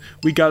Sentry Mode.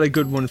 We got a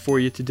good one for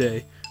you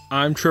today.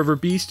 I'm Trevor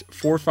Beast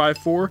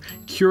 454,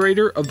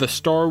 curator of the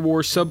Star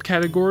Wars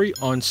subcategory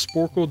on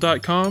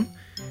Sporkle.com.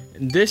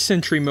 And this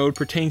Sentry Mode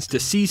pertains to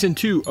Season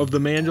 2 of The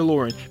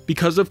Mandalorian,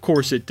 because of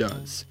course it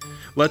does.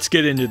 Let's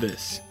get into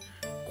this.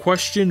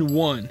 Question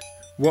 1.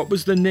 What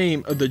was the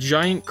name of the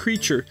giant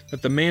creature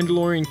that the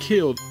Mandalorian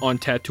killed on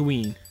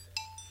Tatooine?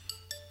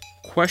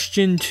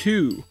 Question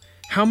 2.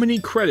 How many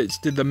credits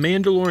did the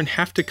Mandalorian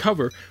have to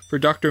cover for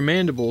Dr.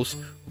 Mandible's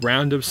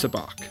Round of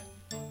Sabacc?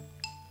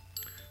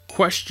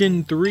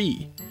 Question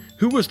 3.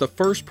 Who was the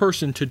first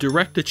person to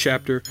direct a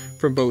chapter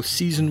from both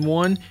Season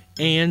 1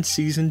 and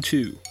Season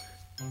 2?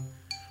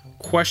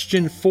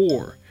 Question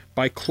 4.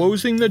 By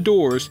closing the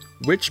doors,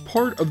 which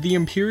part of the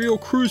Imperial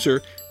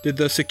cruiser did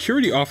the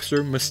security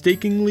officer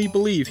mistakenly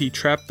believe he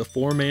trapped the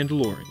 4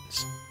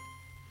 Mandalorians?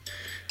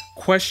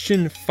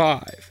 Question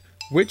 5.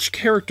 Which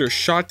character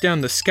shot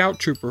down the scout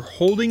trooper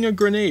holding a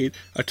grenade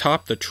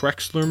atop the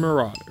Trexler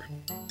Marauder?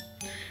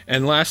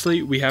 And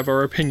lastly, we have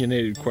our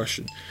opinionated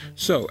question.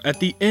 So, at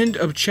the end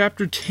of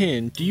Chapter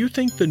 10, do you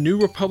think the New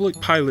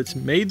Republic pilots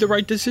made the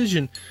right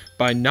decision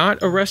by not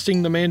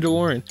arresting the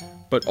Mandalorian,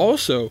 but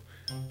also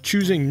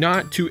choosing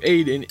not to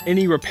aid in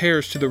any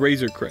repairs to the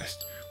Razor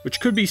Crest, which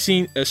could be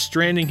seen as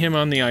stranding him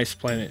on the ice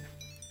planet?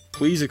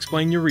 Please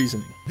explain your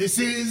reasoning. This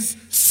is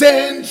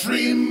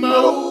Sentry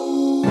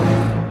Mode.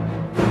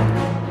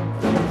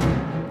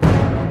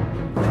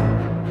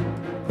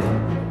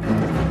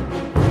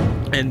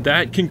 And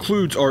that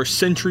concludes our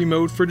Sentry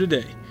Mode for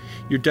today.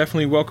 You're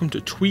definitely welcome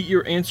to tweet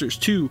your answers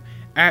to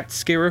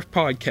 @Scarif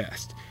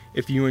Podcast.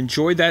 If you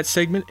enjoyed that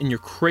segment and you're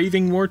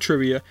craving more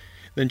trivia,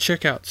 then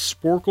check out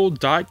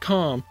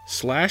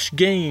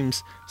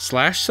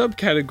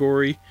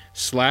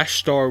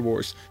sporkle.com/games/subcategory/Star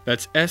Wars.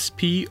 That's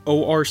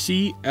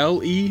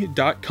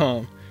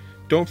sporcle.com.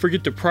 Don't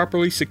forget to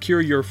properly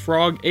secure your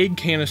frog egg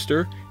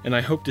canister, and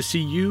I hope to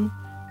see you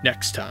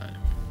next time.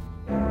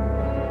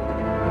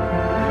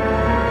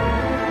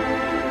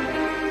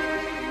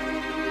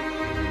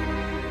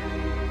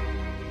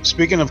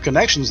 Speaking of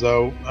connections,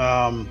 though,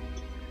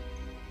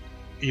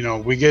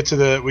 we get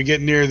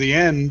near the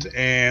end,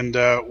 and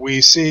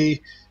we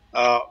see,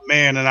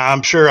 man, and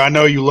I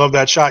know you love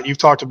that shot. You've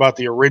talked about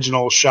the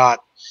original shot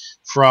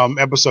from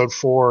Episode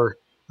 4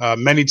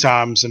 many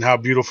times, and how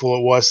beautiful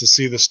it was to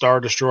see the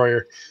Star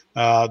Destroyer.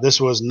 This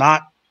was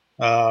not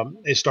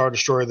a Star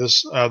Destroyer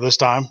this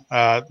time.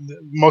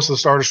 Most of the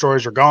Star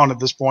Destroyers are gone at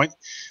this point.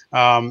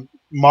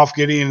 Moff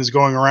Gideon is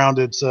going around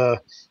its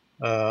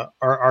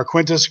our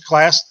Quintus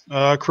class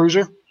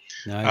cruiser.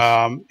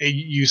 Nice.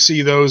 You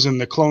see those in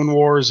the Clone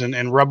Wars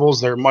and Rebels.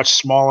 They're much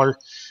smaller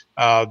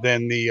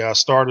than the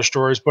Star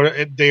Destroyers,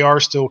 but they are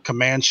still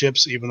command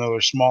ships, even though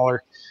they're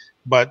smaller.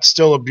 But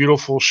still a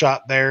beautiful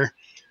shot there.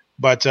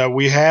 But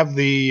we have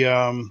the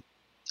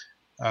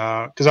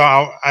because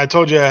I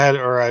told you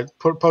I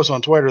posted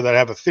on Twitter that I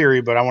have a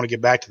theory, but I want to get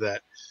back to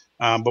that.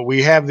 But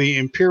we have the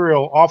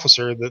Imperial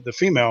officer, the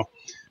female,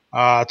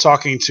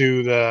 talking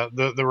to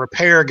the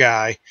repair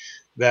guy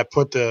that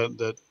put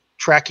the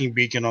tracking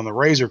beacon on the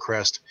Razor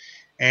Crest,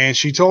 and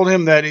she told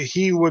him that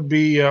he would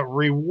be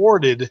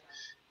rewarded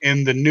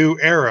in the new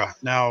era.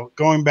 Now,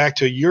 going back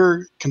to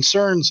your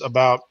concerns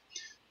about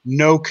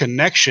no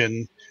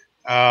connection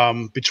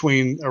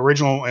between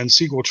original and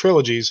sequel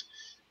trilogies,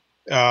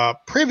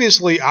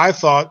 previously I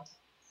thought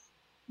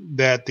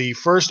that the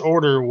First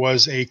Order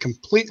was a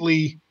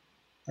completely,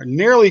 or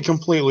nearly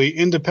completely,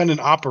 independent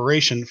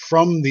operation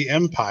from the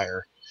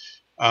Empire.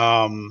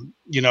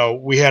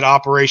 We had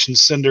Operation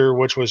Cinder,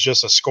 which was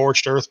just a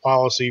scorched earth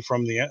policy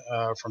from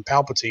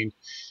Palpatine.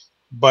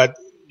 But,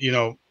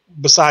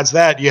 besides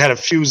that, you had a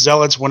few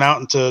zealots went out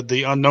into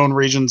the unknown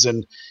regions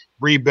and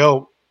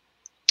rebuilt.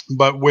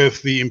 But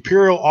with the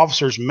Imperial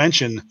officers'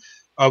 mention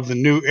of the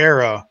new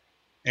era,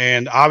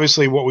 and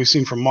obviously what we've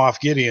seen from Moff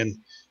Gideon,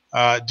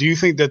 do you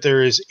think that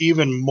there is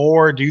even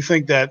more? Do you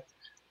think that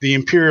the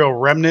Imperial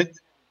remnant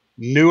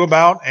knew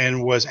about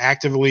and was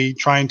actively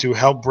trying to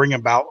help bring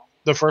about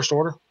the First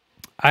Order?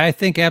 I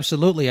think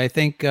absolutely. I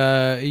think,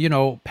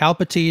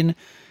 Palpatine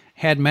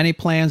had many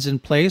plans in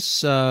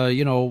place.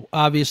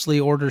 Obviously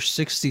Order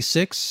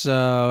 66,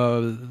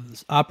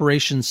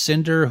 Operation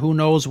Cinder, who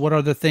knows what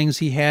other things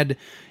he had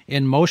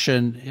in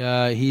motion.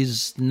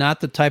 He's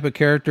not the type of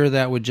character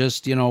that would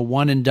just,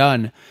 one and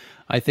done.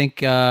 I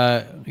think,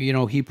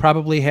 he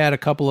probably had a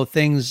couple of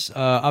things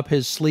up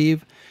his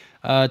sleeve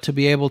to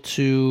be able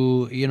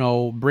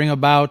to, bring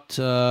about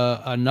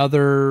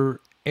another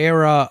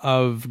era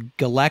of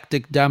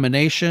galactic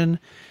domination.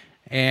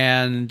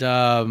 And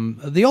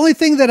the only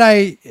thing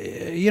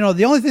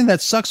that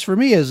sucks for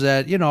me is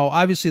that,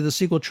 obviously the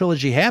sequel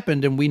trilogy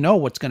happened and we know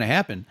what's going to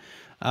happen.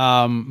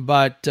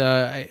 But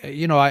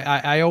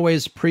I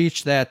always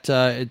preach that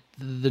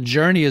the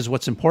journey is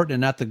what's important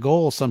and not the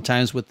goal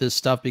sometimes with this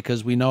stuff,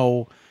 because we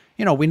know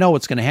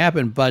what's going to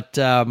happen. But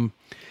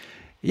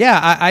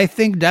I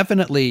think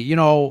definitely,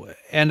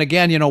 and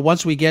again,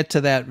 once we get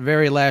to that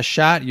very last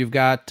shot, you've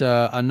got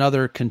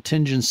another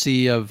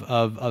contingency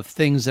of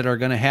things that are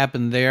going to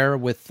happen there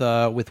with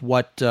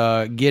what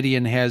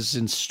Gideon has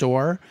in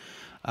store.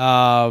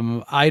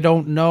 I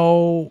don't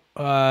know,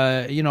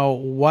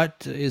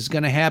 what is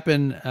going to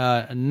happen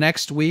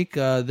next week,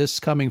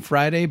 this coming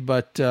Friday,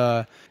 but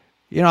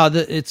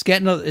it's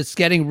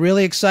getting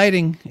really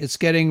exciting. It's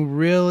getting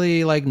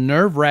really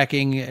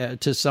nerve-wracking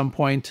to some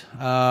point,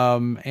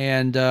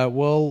 and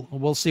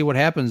we'll see what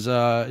happens.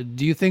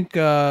 Do you think?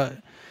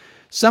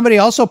 Somebody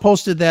also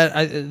posted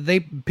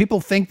that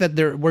people think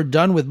that we're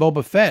done with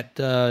Boba Fett.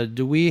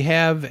 Do we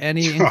have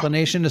any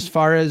inclination as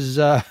far as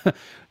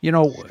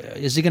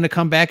is he going to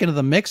come back into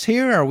the mix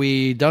here? Are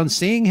we done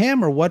seeing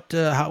him, or what?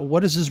 What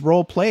does his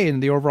role play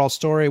in the overall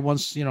story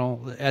once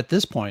at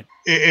this point?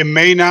 It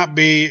may not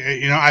be.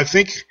 I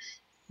think.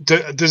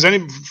 Does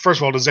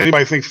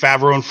anybody think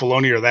Favreau and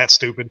Filoni are that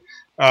stupid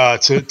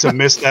to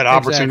miss that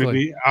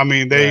opportunity? Exactly. I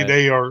mean,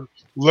 they are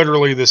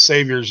literally the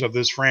saviors of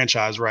this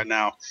franchise right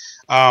now.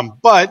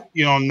 But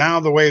now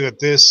the way that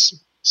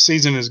this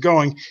season is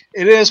going,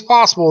 it is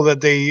possible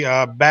that they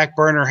back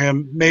burner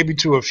him maybe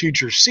to a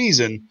future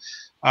season.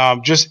 They're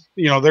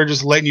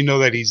just letting you know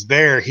that he's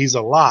there, he's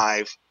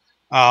alive,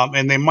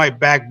 and they might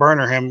back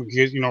burner him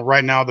because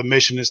right now the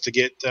mission is to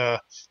get the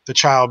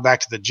child back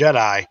to the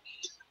Jedi.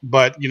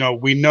 But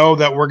we know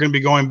that we're going to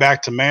be going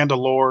back to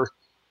Mandalore.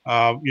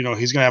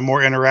 He's going to have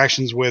more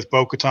interactions with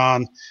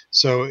Bo-Katan.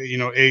 So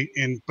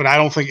but I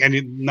don't think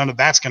none of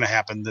that's going to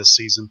happen this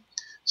season.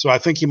 So I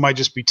think he might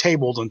just be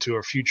tabled into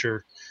a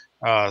future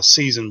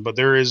season. But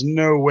there is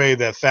no way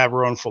that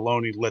Favreau and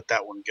Filoni let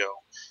that one go.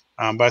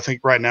 But I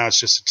think right now it's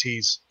just a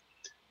tease.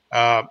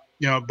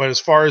 But as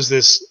far as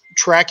this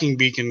tracking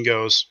beacon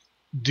goes,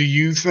 do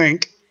you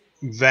think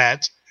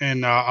that?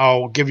 And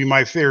I'll give you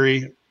my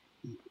theory.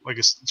 Like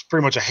it's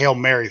pretty much a Hail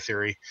Mary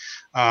theory.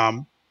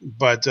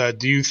 But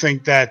do you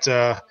think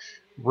that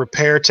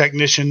repair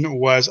technician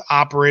was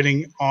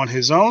operating on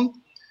his own?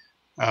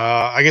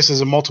 I guess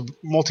it's a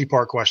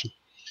multi-part question.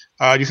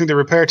 Do you think the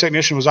repair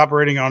technician was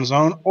operating on his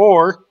own,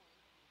 or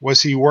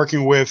was he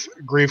working with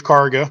Greef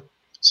Karga,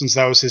 since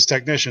that was his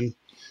technician?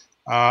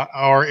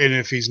 And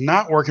if he's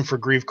not working for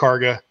Greef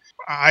Karga,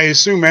 I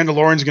assume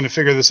Mandalorian's going to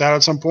figure this out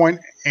at some point.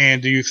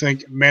 And do you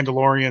think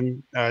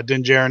Mandalorian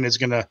Din Djarin is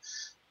going to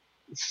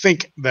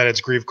think that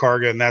it's Greef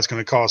Karga, and that's going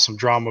to cause some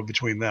drama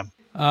between them?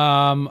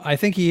 I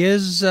think he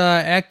is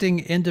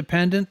acting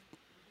independent,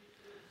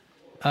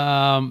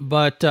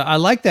 but I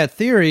like that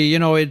theory.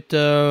 It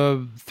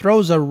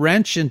throws a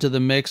wrench into the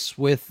mix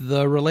with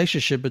the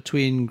relationship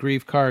between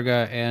Greef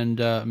Karga and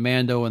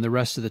Mando and the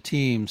rest of the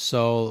team.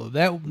 So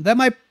that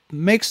might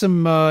make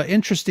some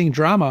interesting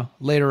drama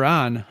later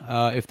on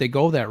if they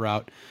go that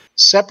route.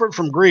 Separate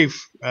from Greef,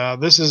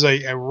 this is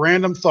a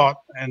random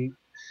thought, and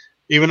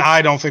even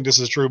I don't think this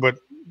is true, but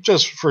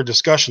just for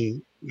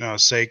discussion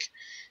sake,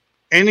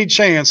 any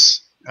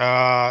chance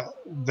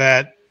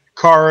that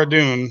Cara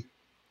Dune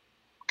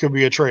could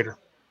be a traitor,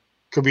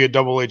 could be a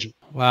double agent?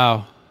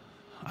 Wow.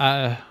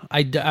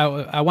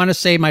 I want to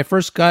say my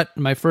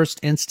first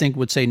instinct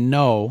would say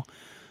no.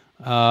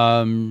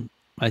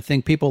 I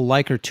think people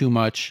like her too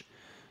much.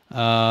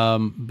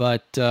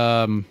 But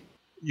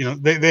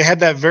they had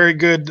that very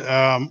good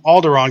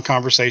Alderaan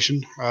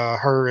conversation,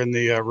 her and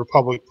the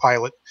Republic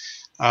pilot.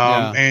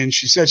 And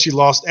she said she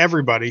lost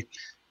everybody.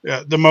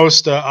 The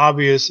most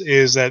obvious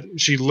is that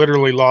she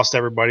literally lost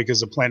everybody because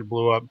the planet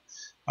blew up.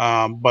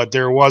 But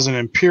there was an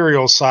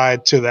Imperial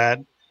side to that.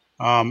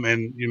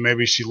 And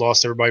maybe she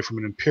lost everybody from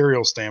an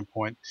Imperial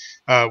standpoint.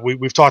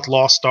 We've talked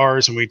Lost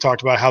Stars, and we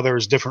talked about how there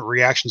was different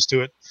reactions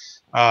to it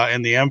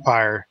in the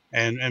Empire.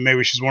 And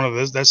maybe she's one of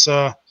those. That's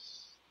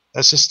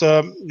just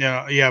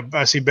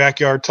I see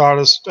Backyard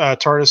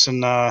TARDIS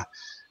in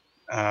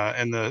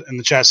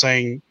the chat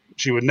saying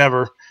she would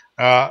never.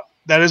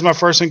 That is my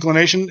first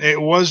inclination.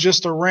 It was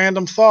just a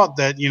random thought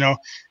that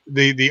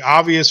the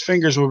obvious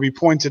fingers would be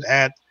pointed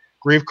at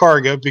Greef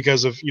Karga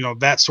because of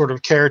that sort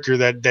of character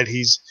that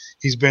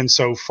he's been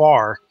so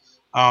far,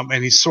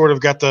 and he's sort of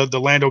got the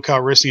Lando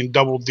Calrissian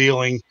double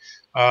dealing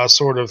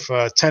sort of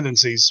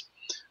tendencies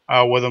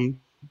with him.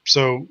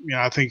 So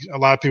I think a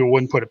lot of people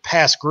wouldn't put it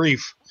past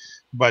Greef.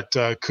 But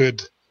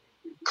could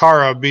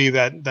Cara be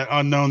that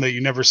unknown that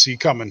you never see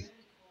coming?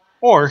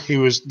 Or he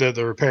was the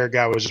repair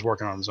guy was just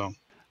working on his own?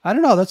 I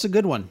don't know. That's a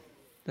good one.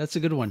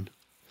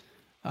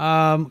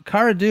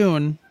 Cara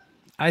Dune,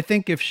 I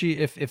think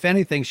if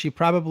anything, she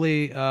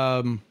probably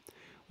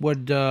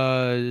would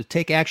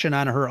take action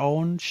on her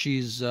own.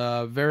 She's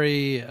a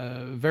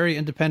very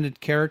independent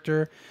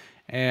character.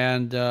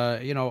 And,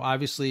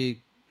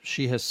 obviously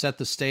she has set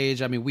the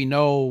stage. I mean, we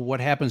know what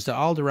happens to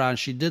Alderaan.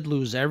 She did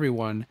lose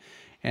everyone.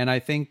 And I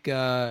think,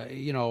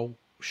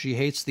 she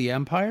hates the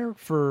Empire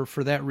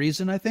for that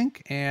reason, I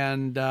think.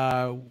 And,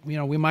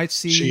 we might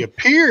see... She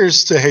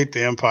appears to hate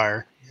the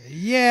Empire.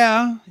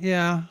 Yeah. Do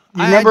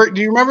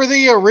you remember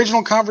the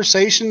original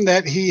conversation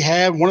that he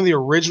had? One of the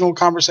original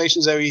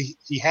conversations that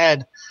he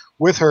had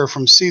with her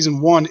from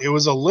season 1. It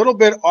was a little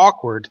bit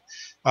awkward,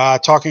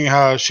 talking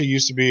how she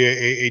used to be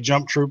a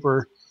jump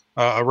trooper,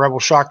 a rebel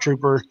shock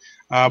trooper,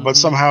 but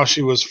somehow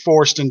she was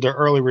forced into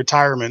early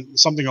retirement,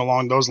 something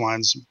along those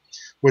lines,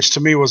 which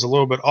to me was a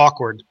little bit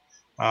awkward.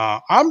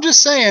 I'm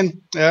just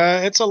saying,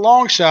 it's a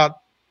long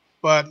shot,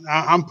 but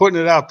I'm putting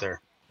it out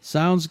there.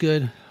 Sounds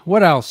good.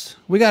 What else?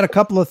 We got a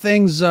couple of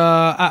things.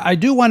 I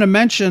do want to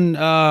mention,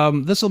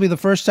 this will be the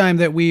first time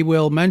that we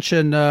will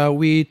mention,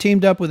 we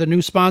teamed up with a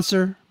new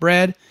sponsor,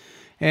 Brad,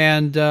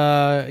 and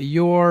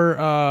your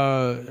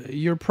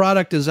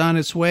product is on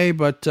its way,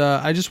 but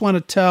I just want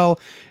to tell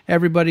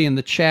everybody in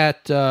the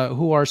chat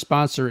who our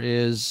sponsor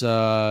is.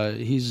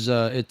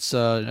 It's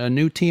a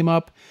new team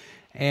up.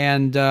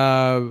 And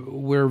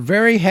we're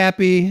very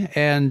happy,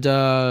 and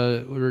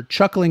we're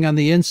chuckling on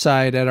the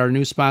inside at our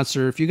new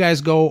sponsor. If you guys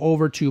go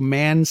over to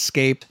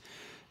Manscaped,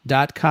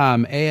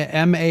 manscaped.com,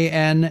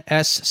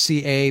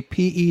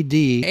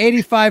 manscaped.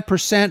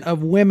 85%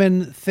 of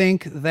women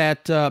think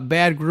that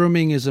bad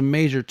grooming is a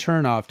major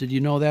turnoff. Did you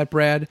know that,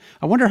 Brad?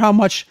 I wonder how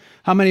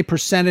many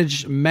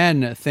percentage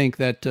men think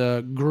that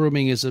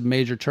grooming is a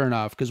major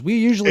turnoff, because we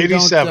usually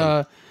 87.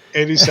 don't.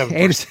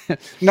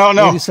 87%. No.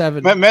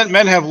 87.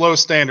 Men have low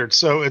standards,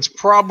 so it's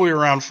probably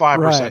around 5%,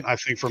 Right. I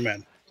think, for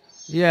men.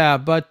 Yeah,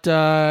 but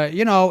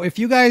if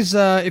you guys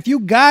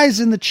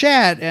in the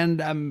chat,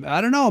 and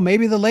I don't know,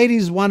 maybe the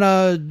ladies want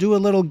to do a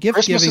little gift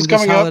Christmas giving is this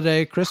coming up.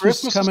 holiday.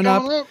 Christmas is coming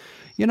up. up.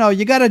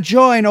 You got to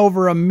join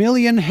over 1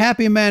 million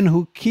happy men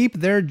who keep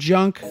their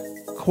junk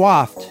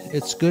coiffed.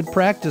 It's good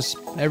practice,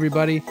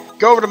 everybody.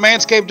 Go over to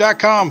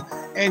manscaped.com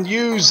and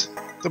use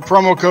the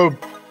promo code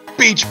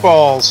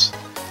BEACHBALLS.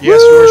 Yes,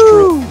 yours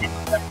truly,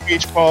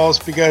 beach balls,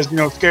 because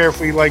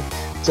Scarif, we like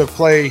to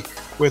play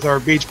with our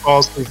beach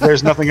balls because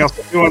there's nothing else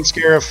to do on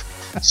Scarif.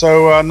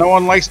 So no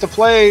one likes to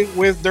play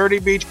with dirty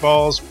beach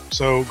balls.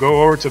 So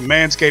go over to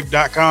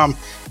manscaped.com,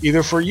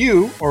 either for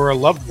you or a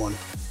loved one,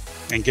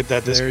 and get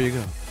that discount. There you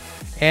go.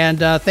 And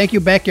thank you,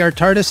 Backyard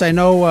TARDIS. I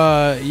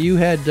know you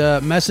had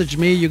messaged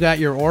me. You got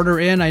your order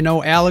in. I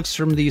know Alex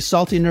from the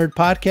Salty Nerd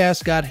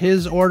Podcast got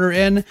his order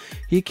in.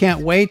 He can't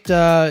wait.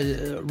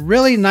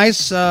 Really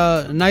nice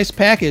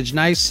package.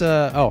 Nice.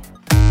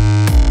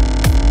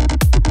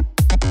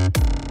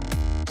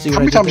 See How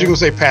many times are you going to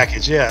say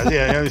package? Yeah.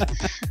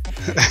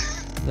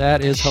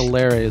 That is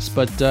hilarious.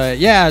 But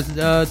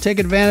take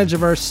advantage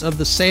of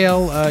the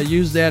sale.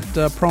 Use that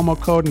promo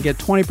code and get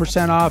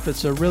 20% off.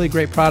 It's a really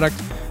great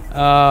product.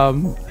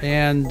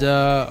 And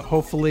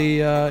hopefully,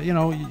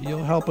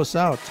 you'll help us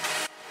out.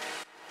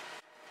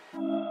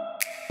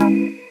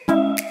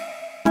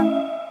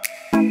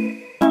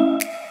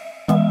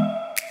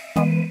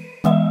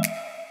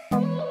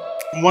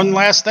 One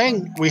last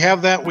thing, we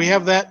have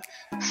that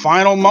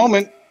final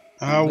moment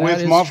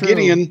with Moff true.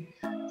 Gideon.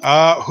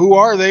 Who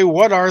are they?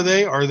 What are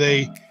they? Are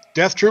they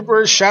Death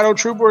Troopers, Shadow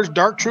Troopers,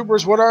 Dark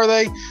Troopers? What are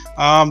they?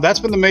 That's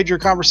been the major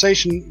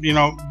conversation,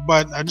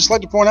 but I'd just like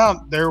to point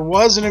out there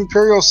was an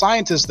Imperial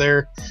scientist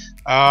there.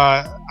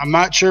 I'm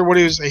not sure what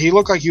he was. He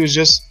looked like he was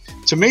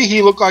to me,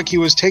 he looked like he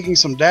was taking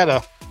some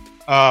data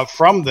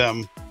from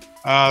them.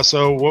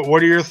 So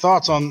what are your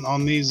thoughts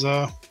on these,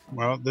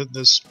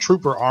 this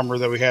trooper armor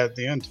that we had at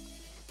the end?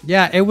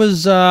 Yeah, it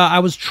was. I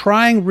was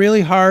trying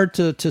really hard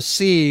to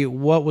see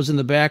what was in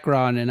the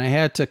background, and I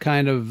had to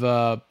kind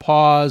of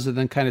pause and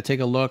then kind of take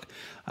a look.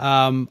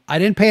 I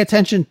didn't pay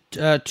attention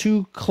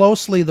too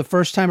closely the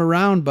first time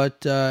around,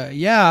 but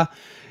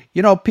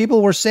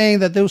people were saying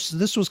that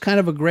this was kind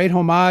of a great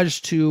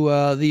homage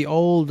to the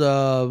old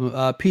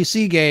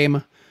PC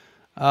game.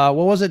 What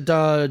was it?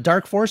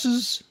 Dark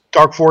Forces?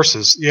 Dark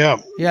Forces, yeah.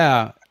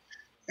 Yeah.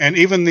 And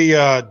even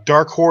the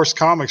Dark Horse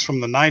comics from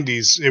the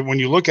 90s, when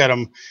you look at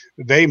them,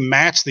 they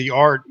match the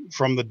art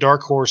from the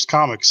Dark Horse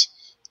comics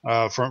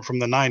from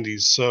the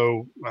 90s.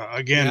 So,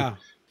 again,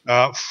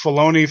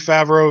 Filoni,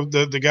 Favreau,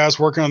 the guys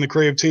working on the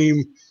creative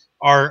team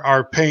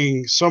are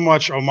paying so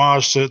much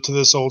homage to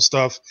this old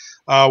stuff.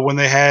 When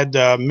they had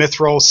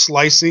Mithril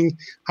slicing,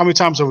 how many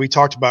times have we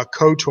talked about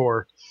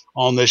KOTOR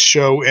on this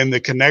show and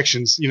the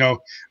connections,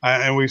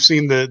 and we've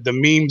seen the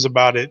memes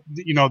about it.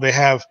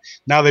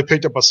 They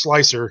picked up a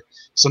slicer.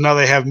 So now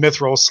they have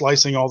Mithril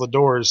slicing all the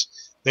doors.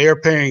 They are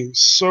paying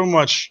so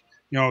much,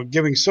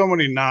 giving so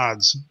many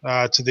nods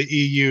to the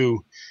EU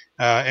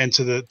and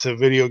to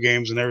video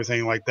games and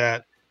everything like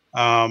that.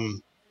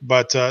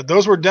 But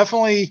those were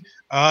definitely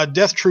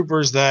Death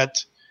Troopers that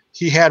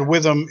he had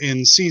with him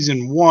in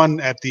season 1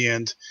 at the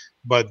end.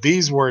 But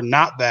these were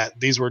not that.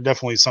 These were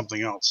definitely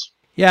something else.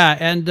 Yeah,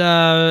 and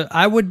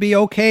I would be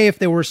okay if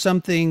there were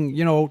something,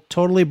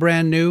 totally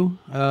brand new,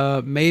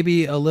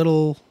 maybe a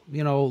little,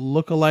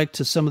 look-alike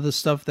to some of the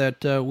stuff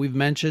that we've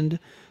mentioned.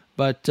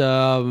 But,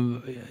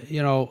 Fardog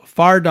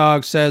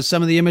says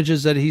some of the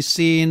images that he's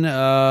seen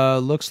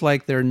looks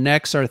like their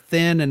necks are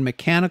thin and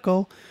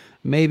mechanical,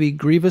 maybe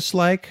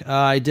Grievous-like.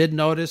 I did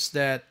notice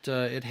that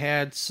it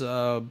had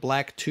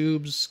black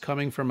tubes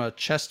coming from a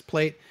chest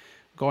plate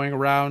going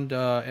around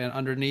and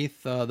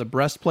underneath the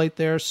breastplate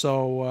there.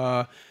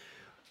 So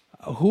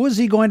who is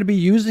he going to be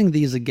using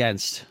these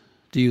against,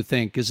 do you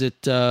think? Is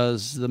it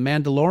the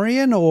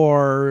Mandalorian,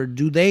 or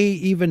do they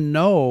even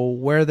know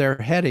where they're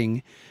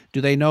heading?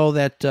 Do they know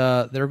that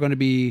they're going to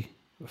be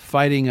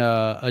fighting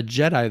a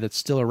Jedi that's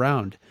still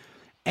around?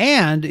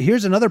 And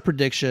here's another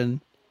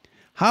prediction.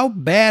 How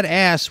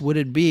badass would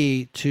it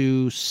be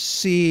to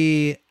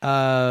see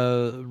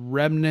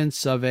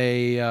remnants of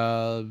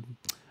an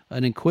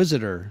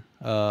Inquisitor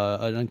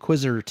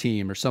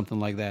team or something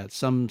like that?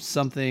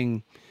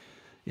 Something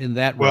in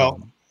that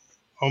realm.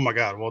 Oh my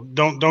God. Well,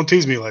 don't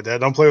tease me like that.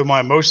 Don't play with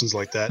my emotions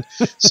like that.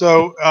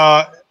 So,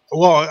 I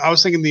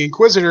was thinking the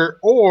Inquisitor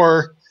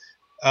or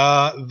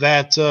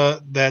what's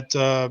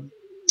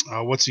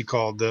he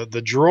called?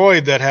 The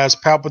droid that has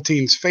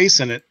Palpatine's face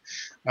in it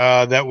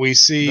that we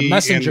see the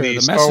messenger, in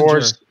the Star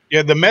Wars.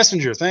 Yeah, the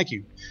messenger. Thank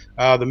you.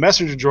 The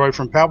messenger droid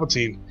from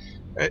Palpatine.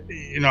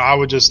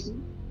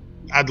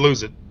 I'd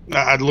lose it.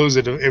 I'd lose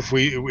it if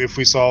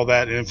we saw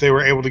that, and if they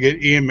were able to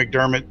get Ian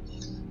McDermott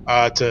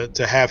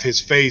to have his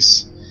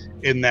face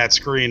in that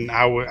screen,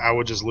 I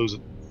would just lose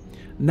it.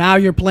 Now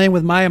you're playing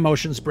with my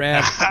emotions,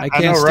 Brad. I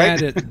can't know, right?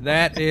 stand it.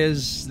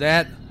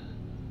 That.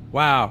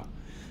 Wow.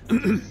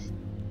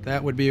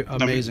 That would be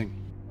amazing.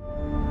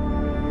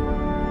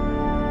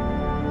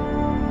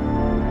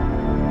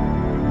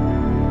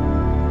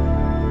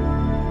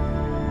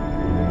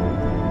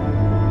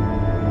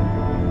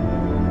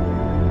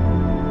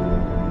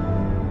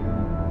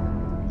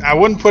 I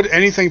wouldn't put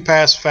anything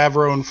past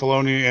Favreau and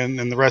Filoni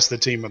and the rest of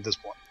the team at this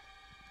point.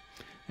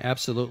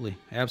 Absolutely.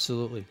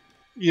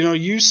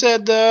 You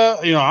said,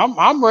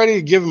 I'm ready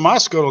to give him my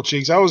Scuttle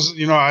Cheeks. I was,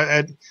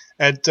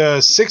 at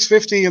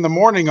 6:50 in the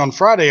morning on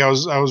Friday, I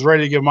was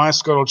ready to give my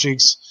Scuttle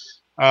Cheeks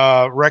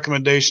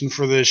recommendation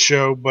for this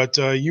show, but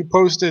you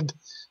posted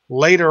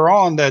later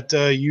on that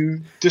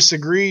you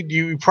disagreed.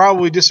 You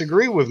probably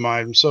disagree with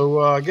mine,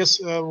 so I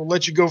guess we'll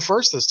let you go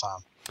first this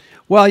time.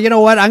 Well, you know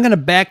what? I'm going to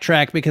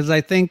backtrack because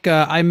I think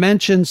I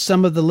mentioned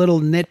some of the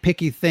little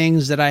nitpicky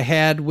things that I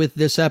had with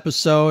this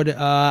episode.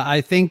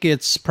 I think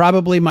it's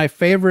probably my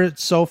favorite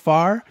so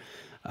far.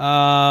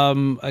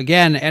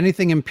 Again,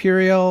 anything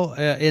Imperial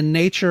in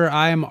nature,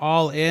 I am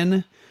all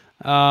in.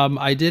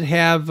 I did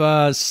have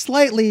a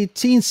slightly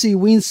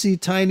teensy-weensy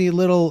tiny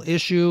little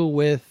issue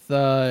with,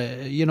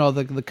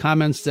 the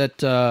comments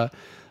that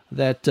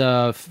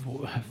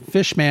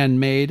Fishman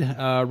made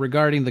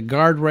regarding the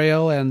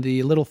guardrail and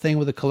the little thing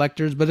with the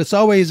collectors, but it's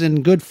always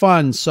in good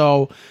fun.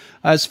 So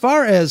as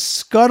far as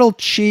Scuttle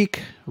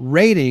Cheek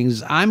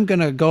ratings, I'm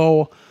gonna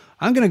go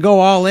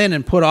all in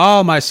and put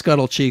all my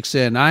Scuttle Cheeks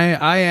in.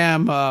 I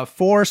am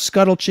 4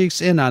 Scuttle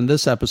Cheeks in on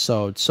this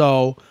episode.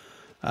 So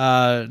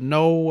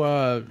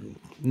no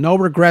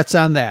regrets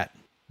on that.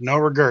 No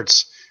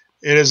regrets.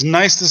 It is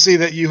nice to see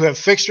that you have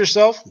fixed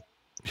yourself.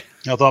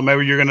 I thought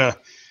maybe you're gonna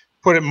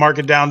mark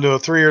it down to a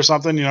 3 or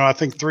something. I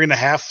think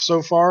 3.5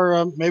 so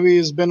far maybe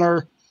has been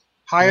our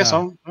highest. Yeah.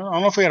 I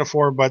don't know if we had a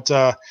 4, but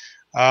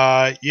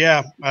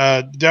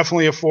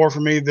definitely a 4 for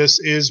me. This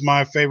is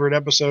my favorite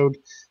episode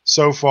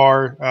so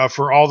far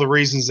for all the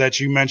reasons that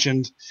you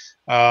mentioned.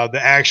 The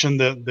action,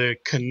 the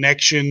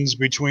connections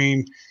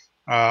between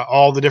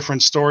all the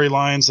different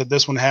storylines that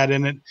this one had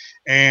in it,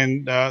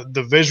 and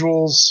the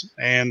visuals,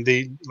 and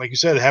like you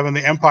said, having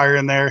the Empire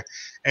in there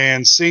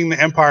and seeing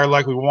the Empire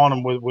like we want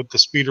them with the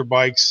speeder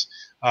bikes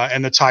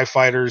and the TIE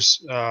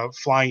fighters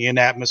flying in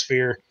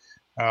atmosphere,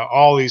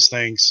 all these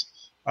things.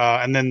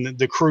 And then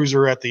the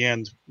cruiser at the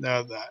end.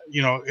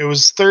 It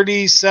was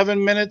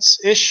 37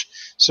 minutes-ish,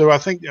 so I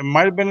think it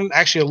might have been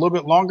actually a little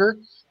bit longer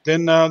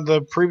than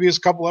the previous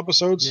couple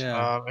episodes,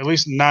 at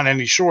least not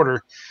any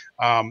shorter.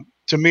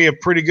 To me, a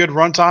pretty good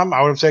runtime.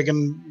 I would have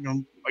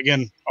taken,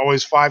 again,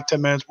 always 5-10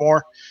 minutes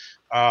more,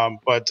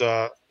 but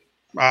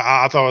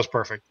I thought it was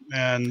perfect.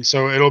 And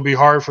so it'll be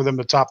hard for them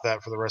to top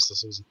that for the rest of the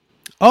season.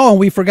 Oh, and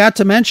we forgot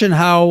to mention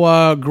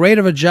how great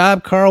of a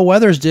job Carl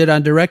Weathers did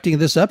on directing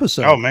this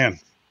episode. Oh, man.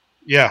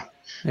 Yeah.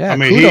 Yeah, I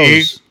mean,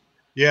 kudos.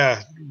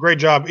 Great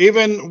job.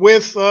 Even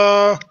with,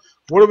 what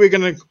are we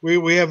going to,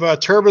 we have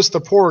Turbis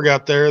the Porg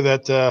out there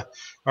that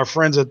our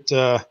friends at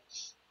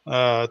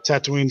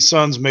Tatooine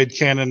Sons made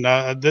canon.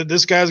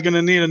 This guy's going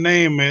to need a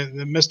name,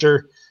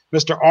 Mr.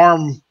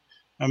 Arm,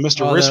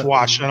 Mr.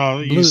 Wristwatch.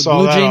 You saw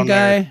Blue that Jean on guy?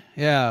 there.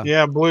 Yeah.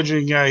 Yeah, Blue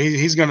Jean guy.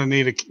 He's going to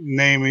need a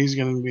name. He's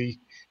going to be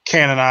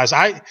canonized.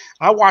 I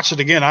watched it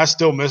again. I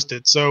still missed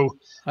it. So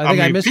I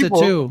think I missed it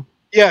too.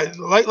 Yeah,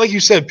 like you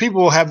said,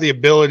 people have the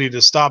ability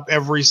to stop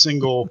every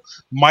single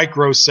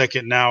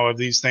microsecond now of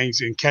these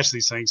things and catch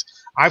these things.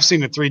 I've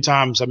seen it 3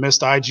 times. I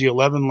missed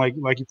IG-11,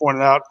 like you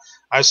pointed out.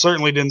 I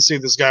certainly didn't see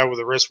this guy with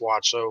a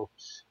wristwatch. So,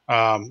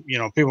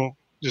 people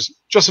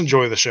just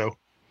enjoy the show.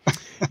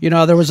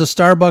 There was a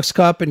Starbucks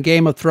cup in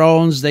Game of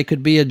Thrones. They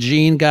could be a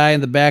Gene guy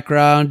in the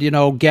background.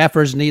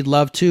 Gaffers need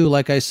love too,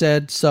 like I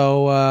said.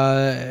 So,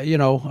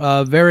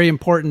 a very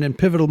important and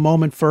pivotal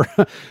moment for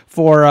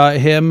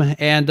him.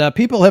 And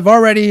people have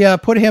already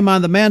put him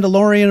on the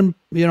Mandalorian,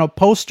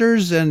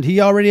 posters, and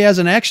he already has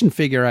an action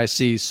figure, I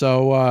see.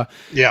 So,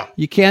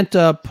 you can't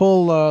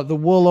pull the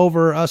wool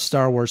over us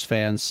Star Wars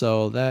fans.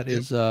 So that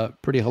is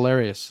pretty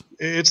hilarious.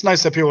 It's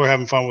nice that people are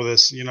having fun with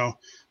this,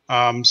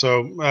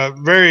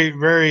 very,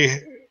 very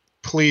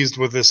pleased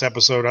with this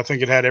episode. I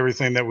think it had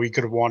everything that we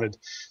could have wanted.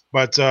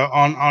 But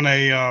on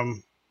a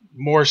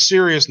more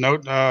serious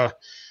note, I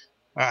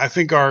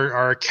think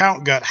our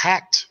account got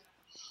hacked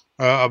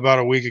about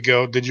a week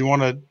ago. Did you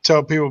want to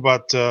tell people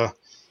about the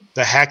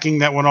hacking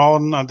that went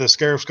on the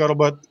Scarab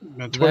Scuttlebutt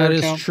Twitter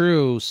account? That is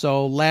true.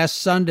 So last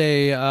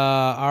Sunday,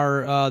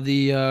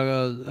 the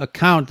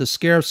account, the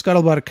Scarab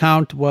Scuttlebutt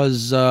account,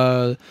 was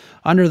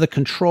under the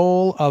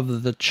control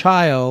of the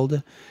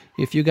child.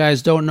 If you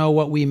guys don't know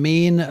what we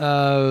mean,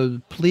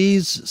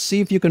 please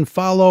see if you can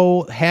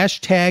follow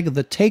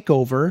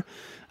 #TheTakeover.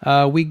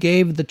 We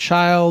gave the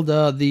child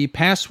the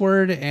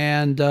password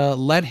and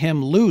let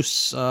him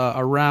loose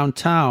around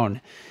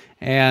town.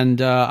 And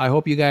I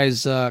hope you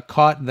guys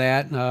caught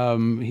that.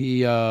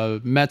 He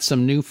met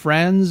some new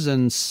friends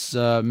and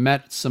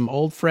met some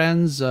old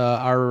friends.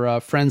 Our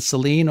friend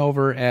Celine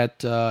over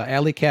at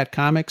Alley Cat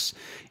Comics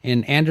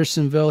in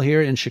Andersonville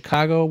here in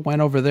Chicago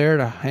went over there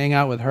to hang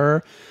out with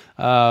her.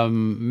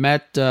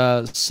 Met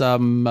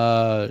some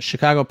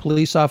Chicago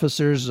police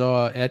officers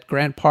at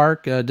Grant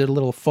Park, did a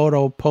little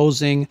photo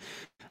posing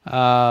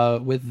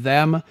with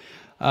them.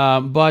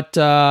 But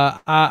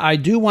I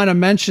do want to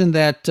mention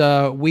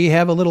that we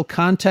have a little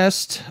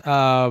contest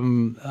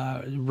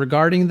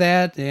regarding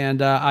that,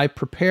 and I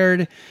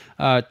prepared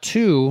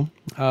two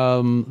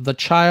the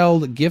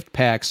child gift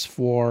packs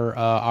for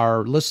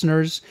our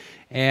listeners.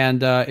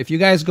 And if you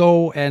guys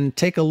go and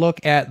take a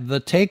look at the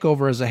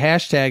takeover as a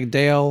hashtag,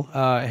 Dale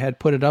had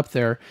put it up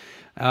there.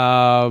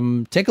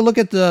 Take a look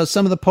at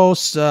some of the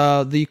posts.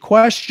 The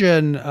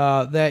question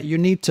that you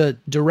need to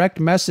direct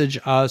message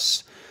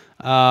us.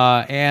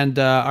 And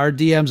our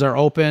DMs are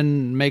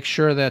open. Make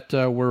sure that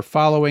we're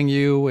following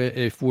you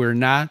if we're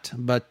not.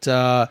 But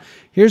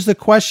here's the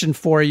question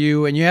for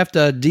you, and you have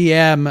to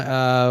DM.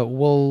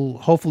 We'll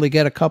hopefully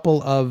get a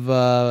couple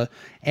of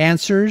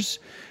answers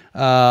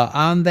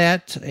on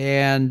that.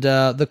 And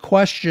the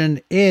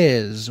question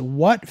is,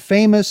 what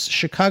famous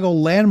Chicago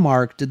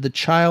landmark did the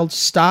child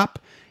stop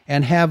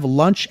and have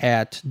lunch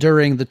at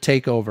during the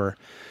takeover?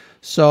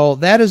 So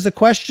that is the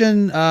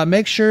question.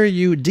 Make sure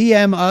you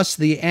DM us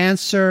the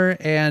answer.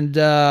 And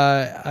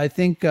I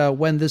think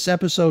when this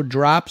episode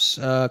drops,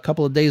 a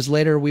couple of days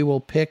later, we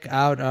will pick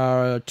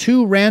out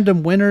two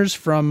random winners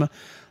from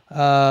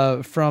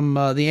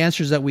the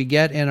answers that we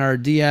get in our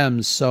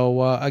DMs.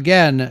 So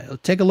again,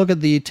 take a look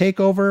at the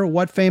takeover.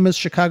 What famous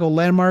Chicago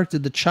landmark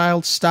did the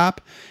child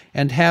stop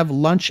and have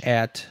lunch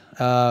at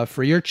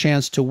for your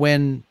chance to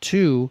win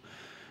two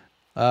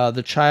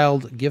the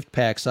child gift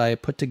packs. I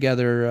put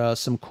together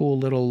some cool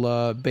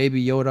little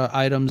Baby Yoda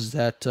items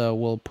that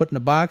we'll put in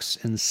a box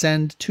and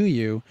send to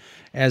you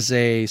as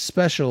a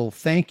special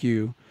thank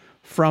you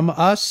from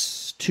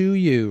us to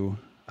you,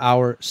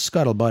 our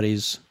Scuttle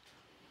Buddies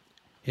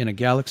in a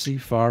galaxy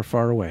far,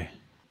 far away.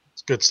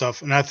 It's good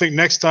stuff. And I think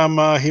next time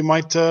he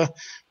might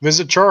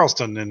visit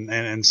Charleston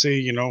and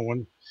see,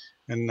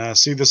 and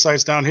see the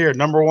sights down here.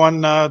 Number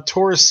one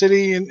tourist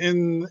city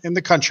in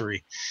the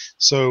country.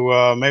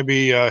 So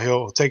maybe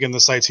he'll take in the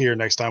sights here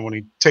next time when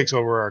he takes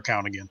over our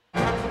account again.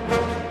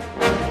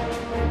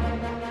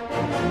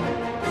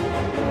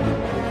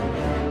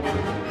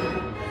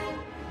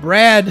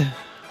 Brad,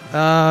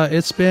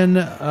 it's been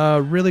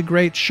a really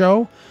great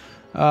show.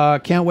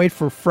 Can't wait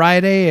for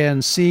Friday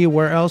and see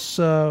where else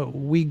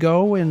we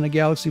go in the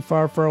galaxy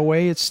far, far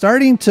away. It's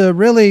starting to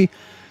really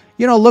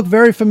look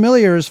very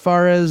familiar as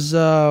far as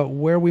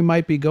where we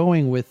might be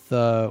going with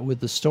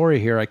the story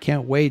here. I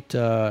can't wait.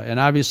 And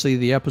obviously,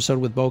 the episode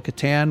with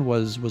Bo-Katan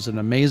was an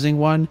amazing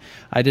one.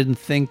 I didn't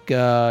think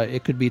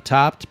it could be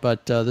topped,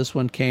 but this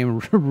one came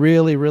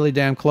really, really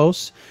damn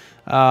close.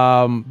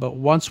 But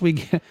once we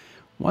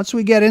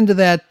get into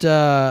that,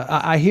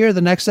 I hear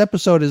the next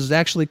episode is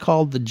actually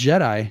called The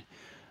Jedi.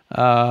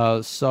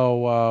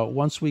 So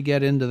once we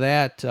get into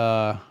that,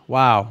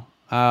 wow.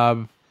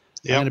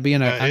 Yep. I'm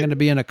gonna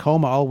be in a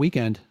coma all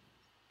weekend.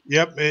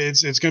 Yep,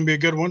 it's gonna be a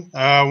good one.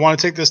 I want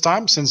to take this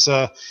time, since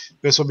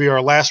this will be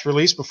our last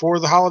release before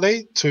the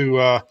holiday,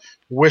 to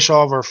wish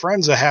all of our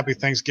friends a happy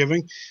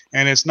Thanksgiving.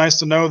 And it's nice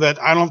to know that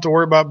I don't have to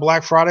worry about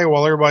Black Friday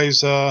while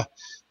everybody's. Well,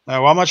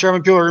 I'm not sure how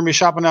many people are gonna be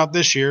shopping out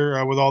this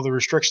year with all the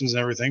restrictions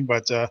and everything.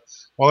 But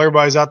while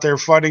everybody's out there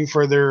fighting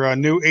for their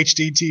new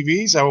HD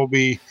TVs, I will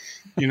be,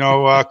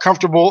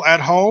 comfortable at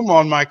home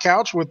on my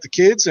couch with the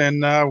kids,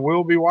 and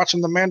we'll be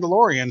watching The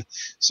Mandalorian.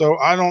 So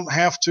I don't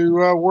have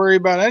to worry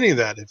about any of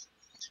that.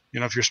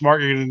 If you're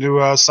smart, you're going to do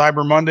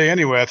Cyber Monday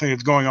anyway. I think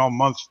it's going all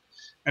month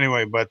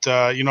anyway. But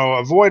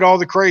avoid all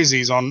the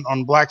crazies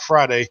on Black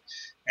Friday,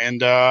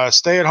 and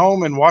stay at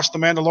home and watch The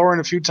Mandalorian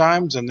a few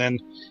times, and then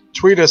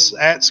tweet us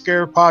at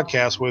Scare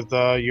Podcast with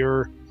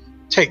your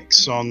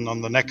takes on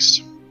the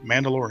next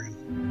Mandalorian.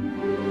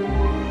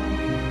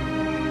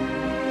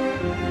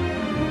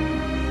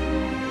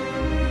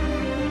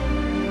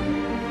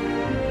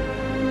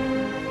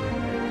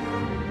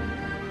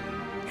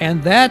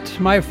 And that,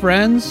 my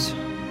friends,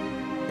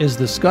 is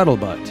the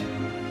Scuttlebutt.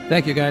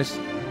 Thank you, guys.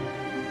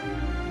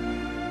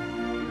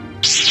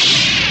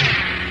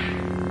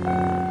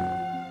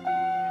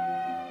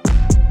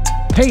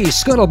 Hey,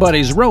 Scuttle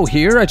Buddies, Ro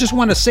here. I just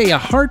want to say a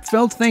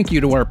heartfelt thank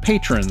you to our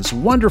patrons,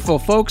 wonderful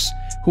folks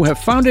who have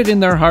found it in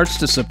their hearts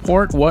to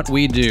support what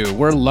we do.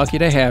 We're lucky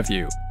to have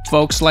you.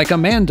 Folks like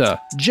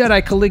Amanda,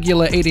 Jedi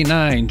Caligula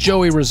 89,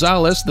 Joey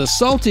Rosales, the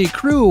Salty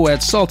Crew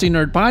at Salty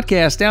Nerd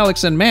Podcast,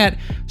 Alex and Matt,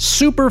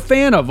 super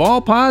fan of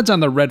all pods on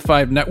the Red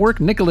 5 Network,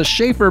 Nicholas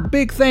Schaefer,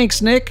 big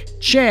thanks, Nick,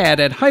 Chad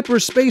at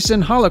Hyperspace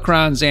and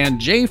Holocrons, and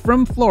Jay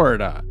from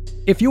Florida.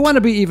 If you want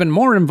to be even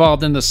more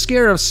involved in the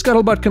Scare of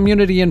Scuttlebutt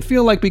community and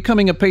feel like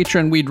becoming a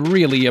patron, we'd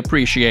really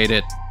appreciate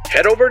it.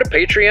 Head over to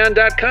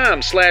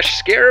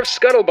patreon.com/Scare of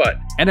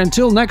Scuttlebutt. And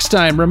until next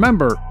time,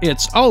 remember,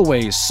 it's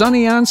always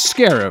sunny on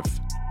Scarif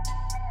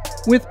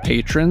with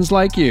patrons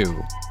like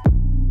you.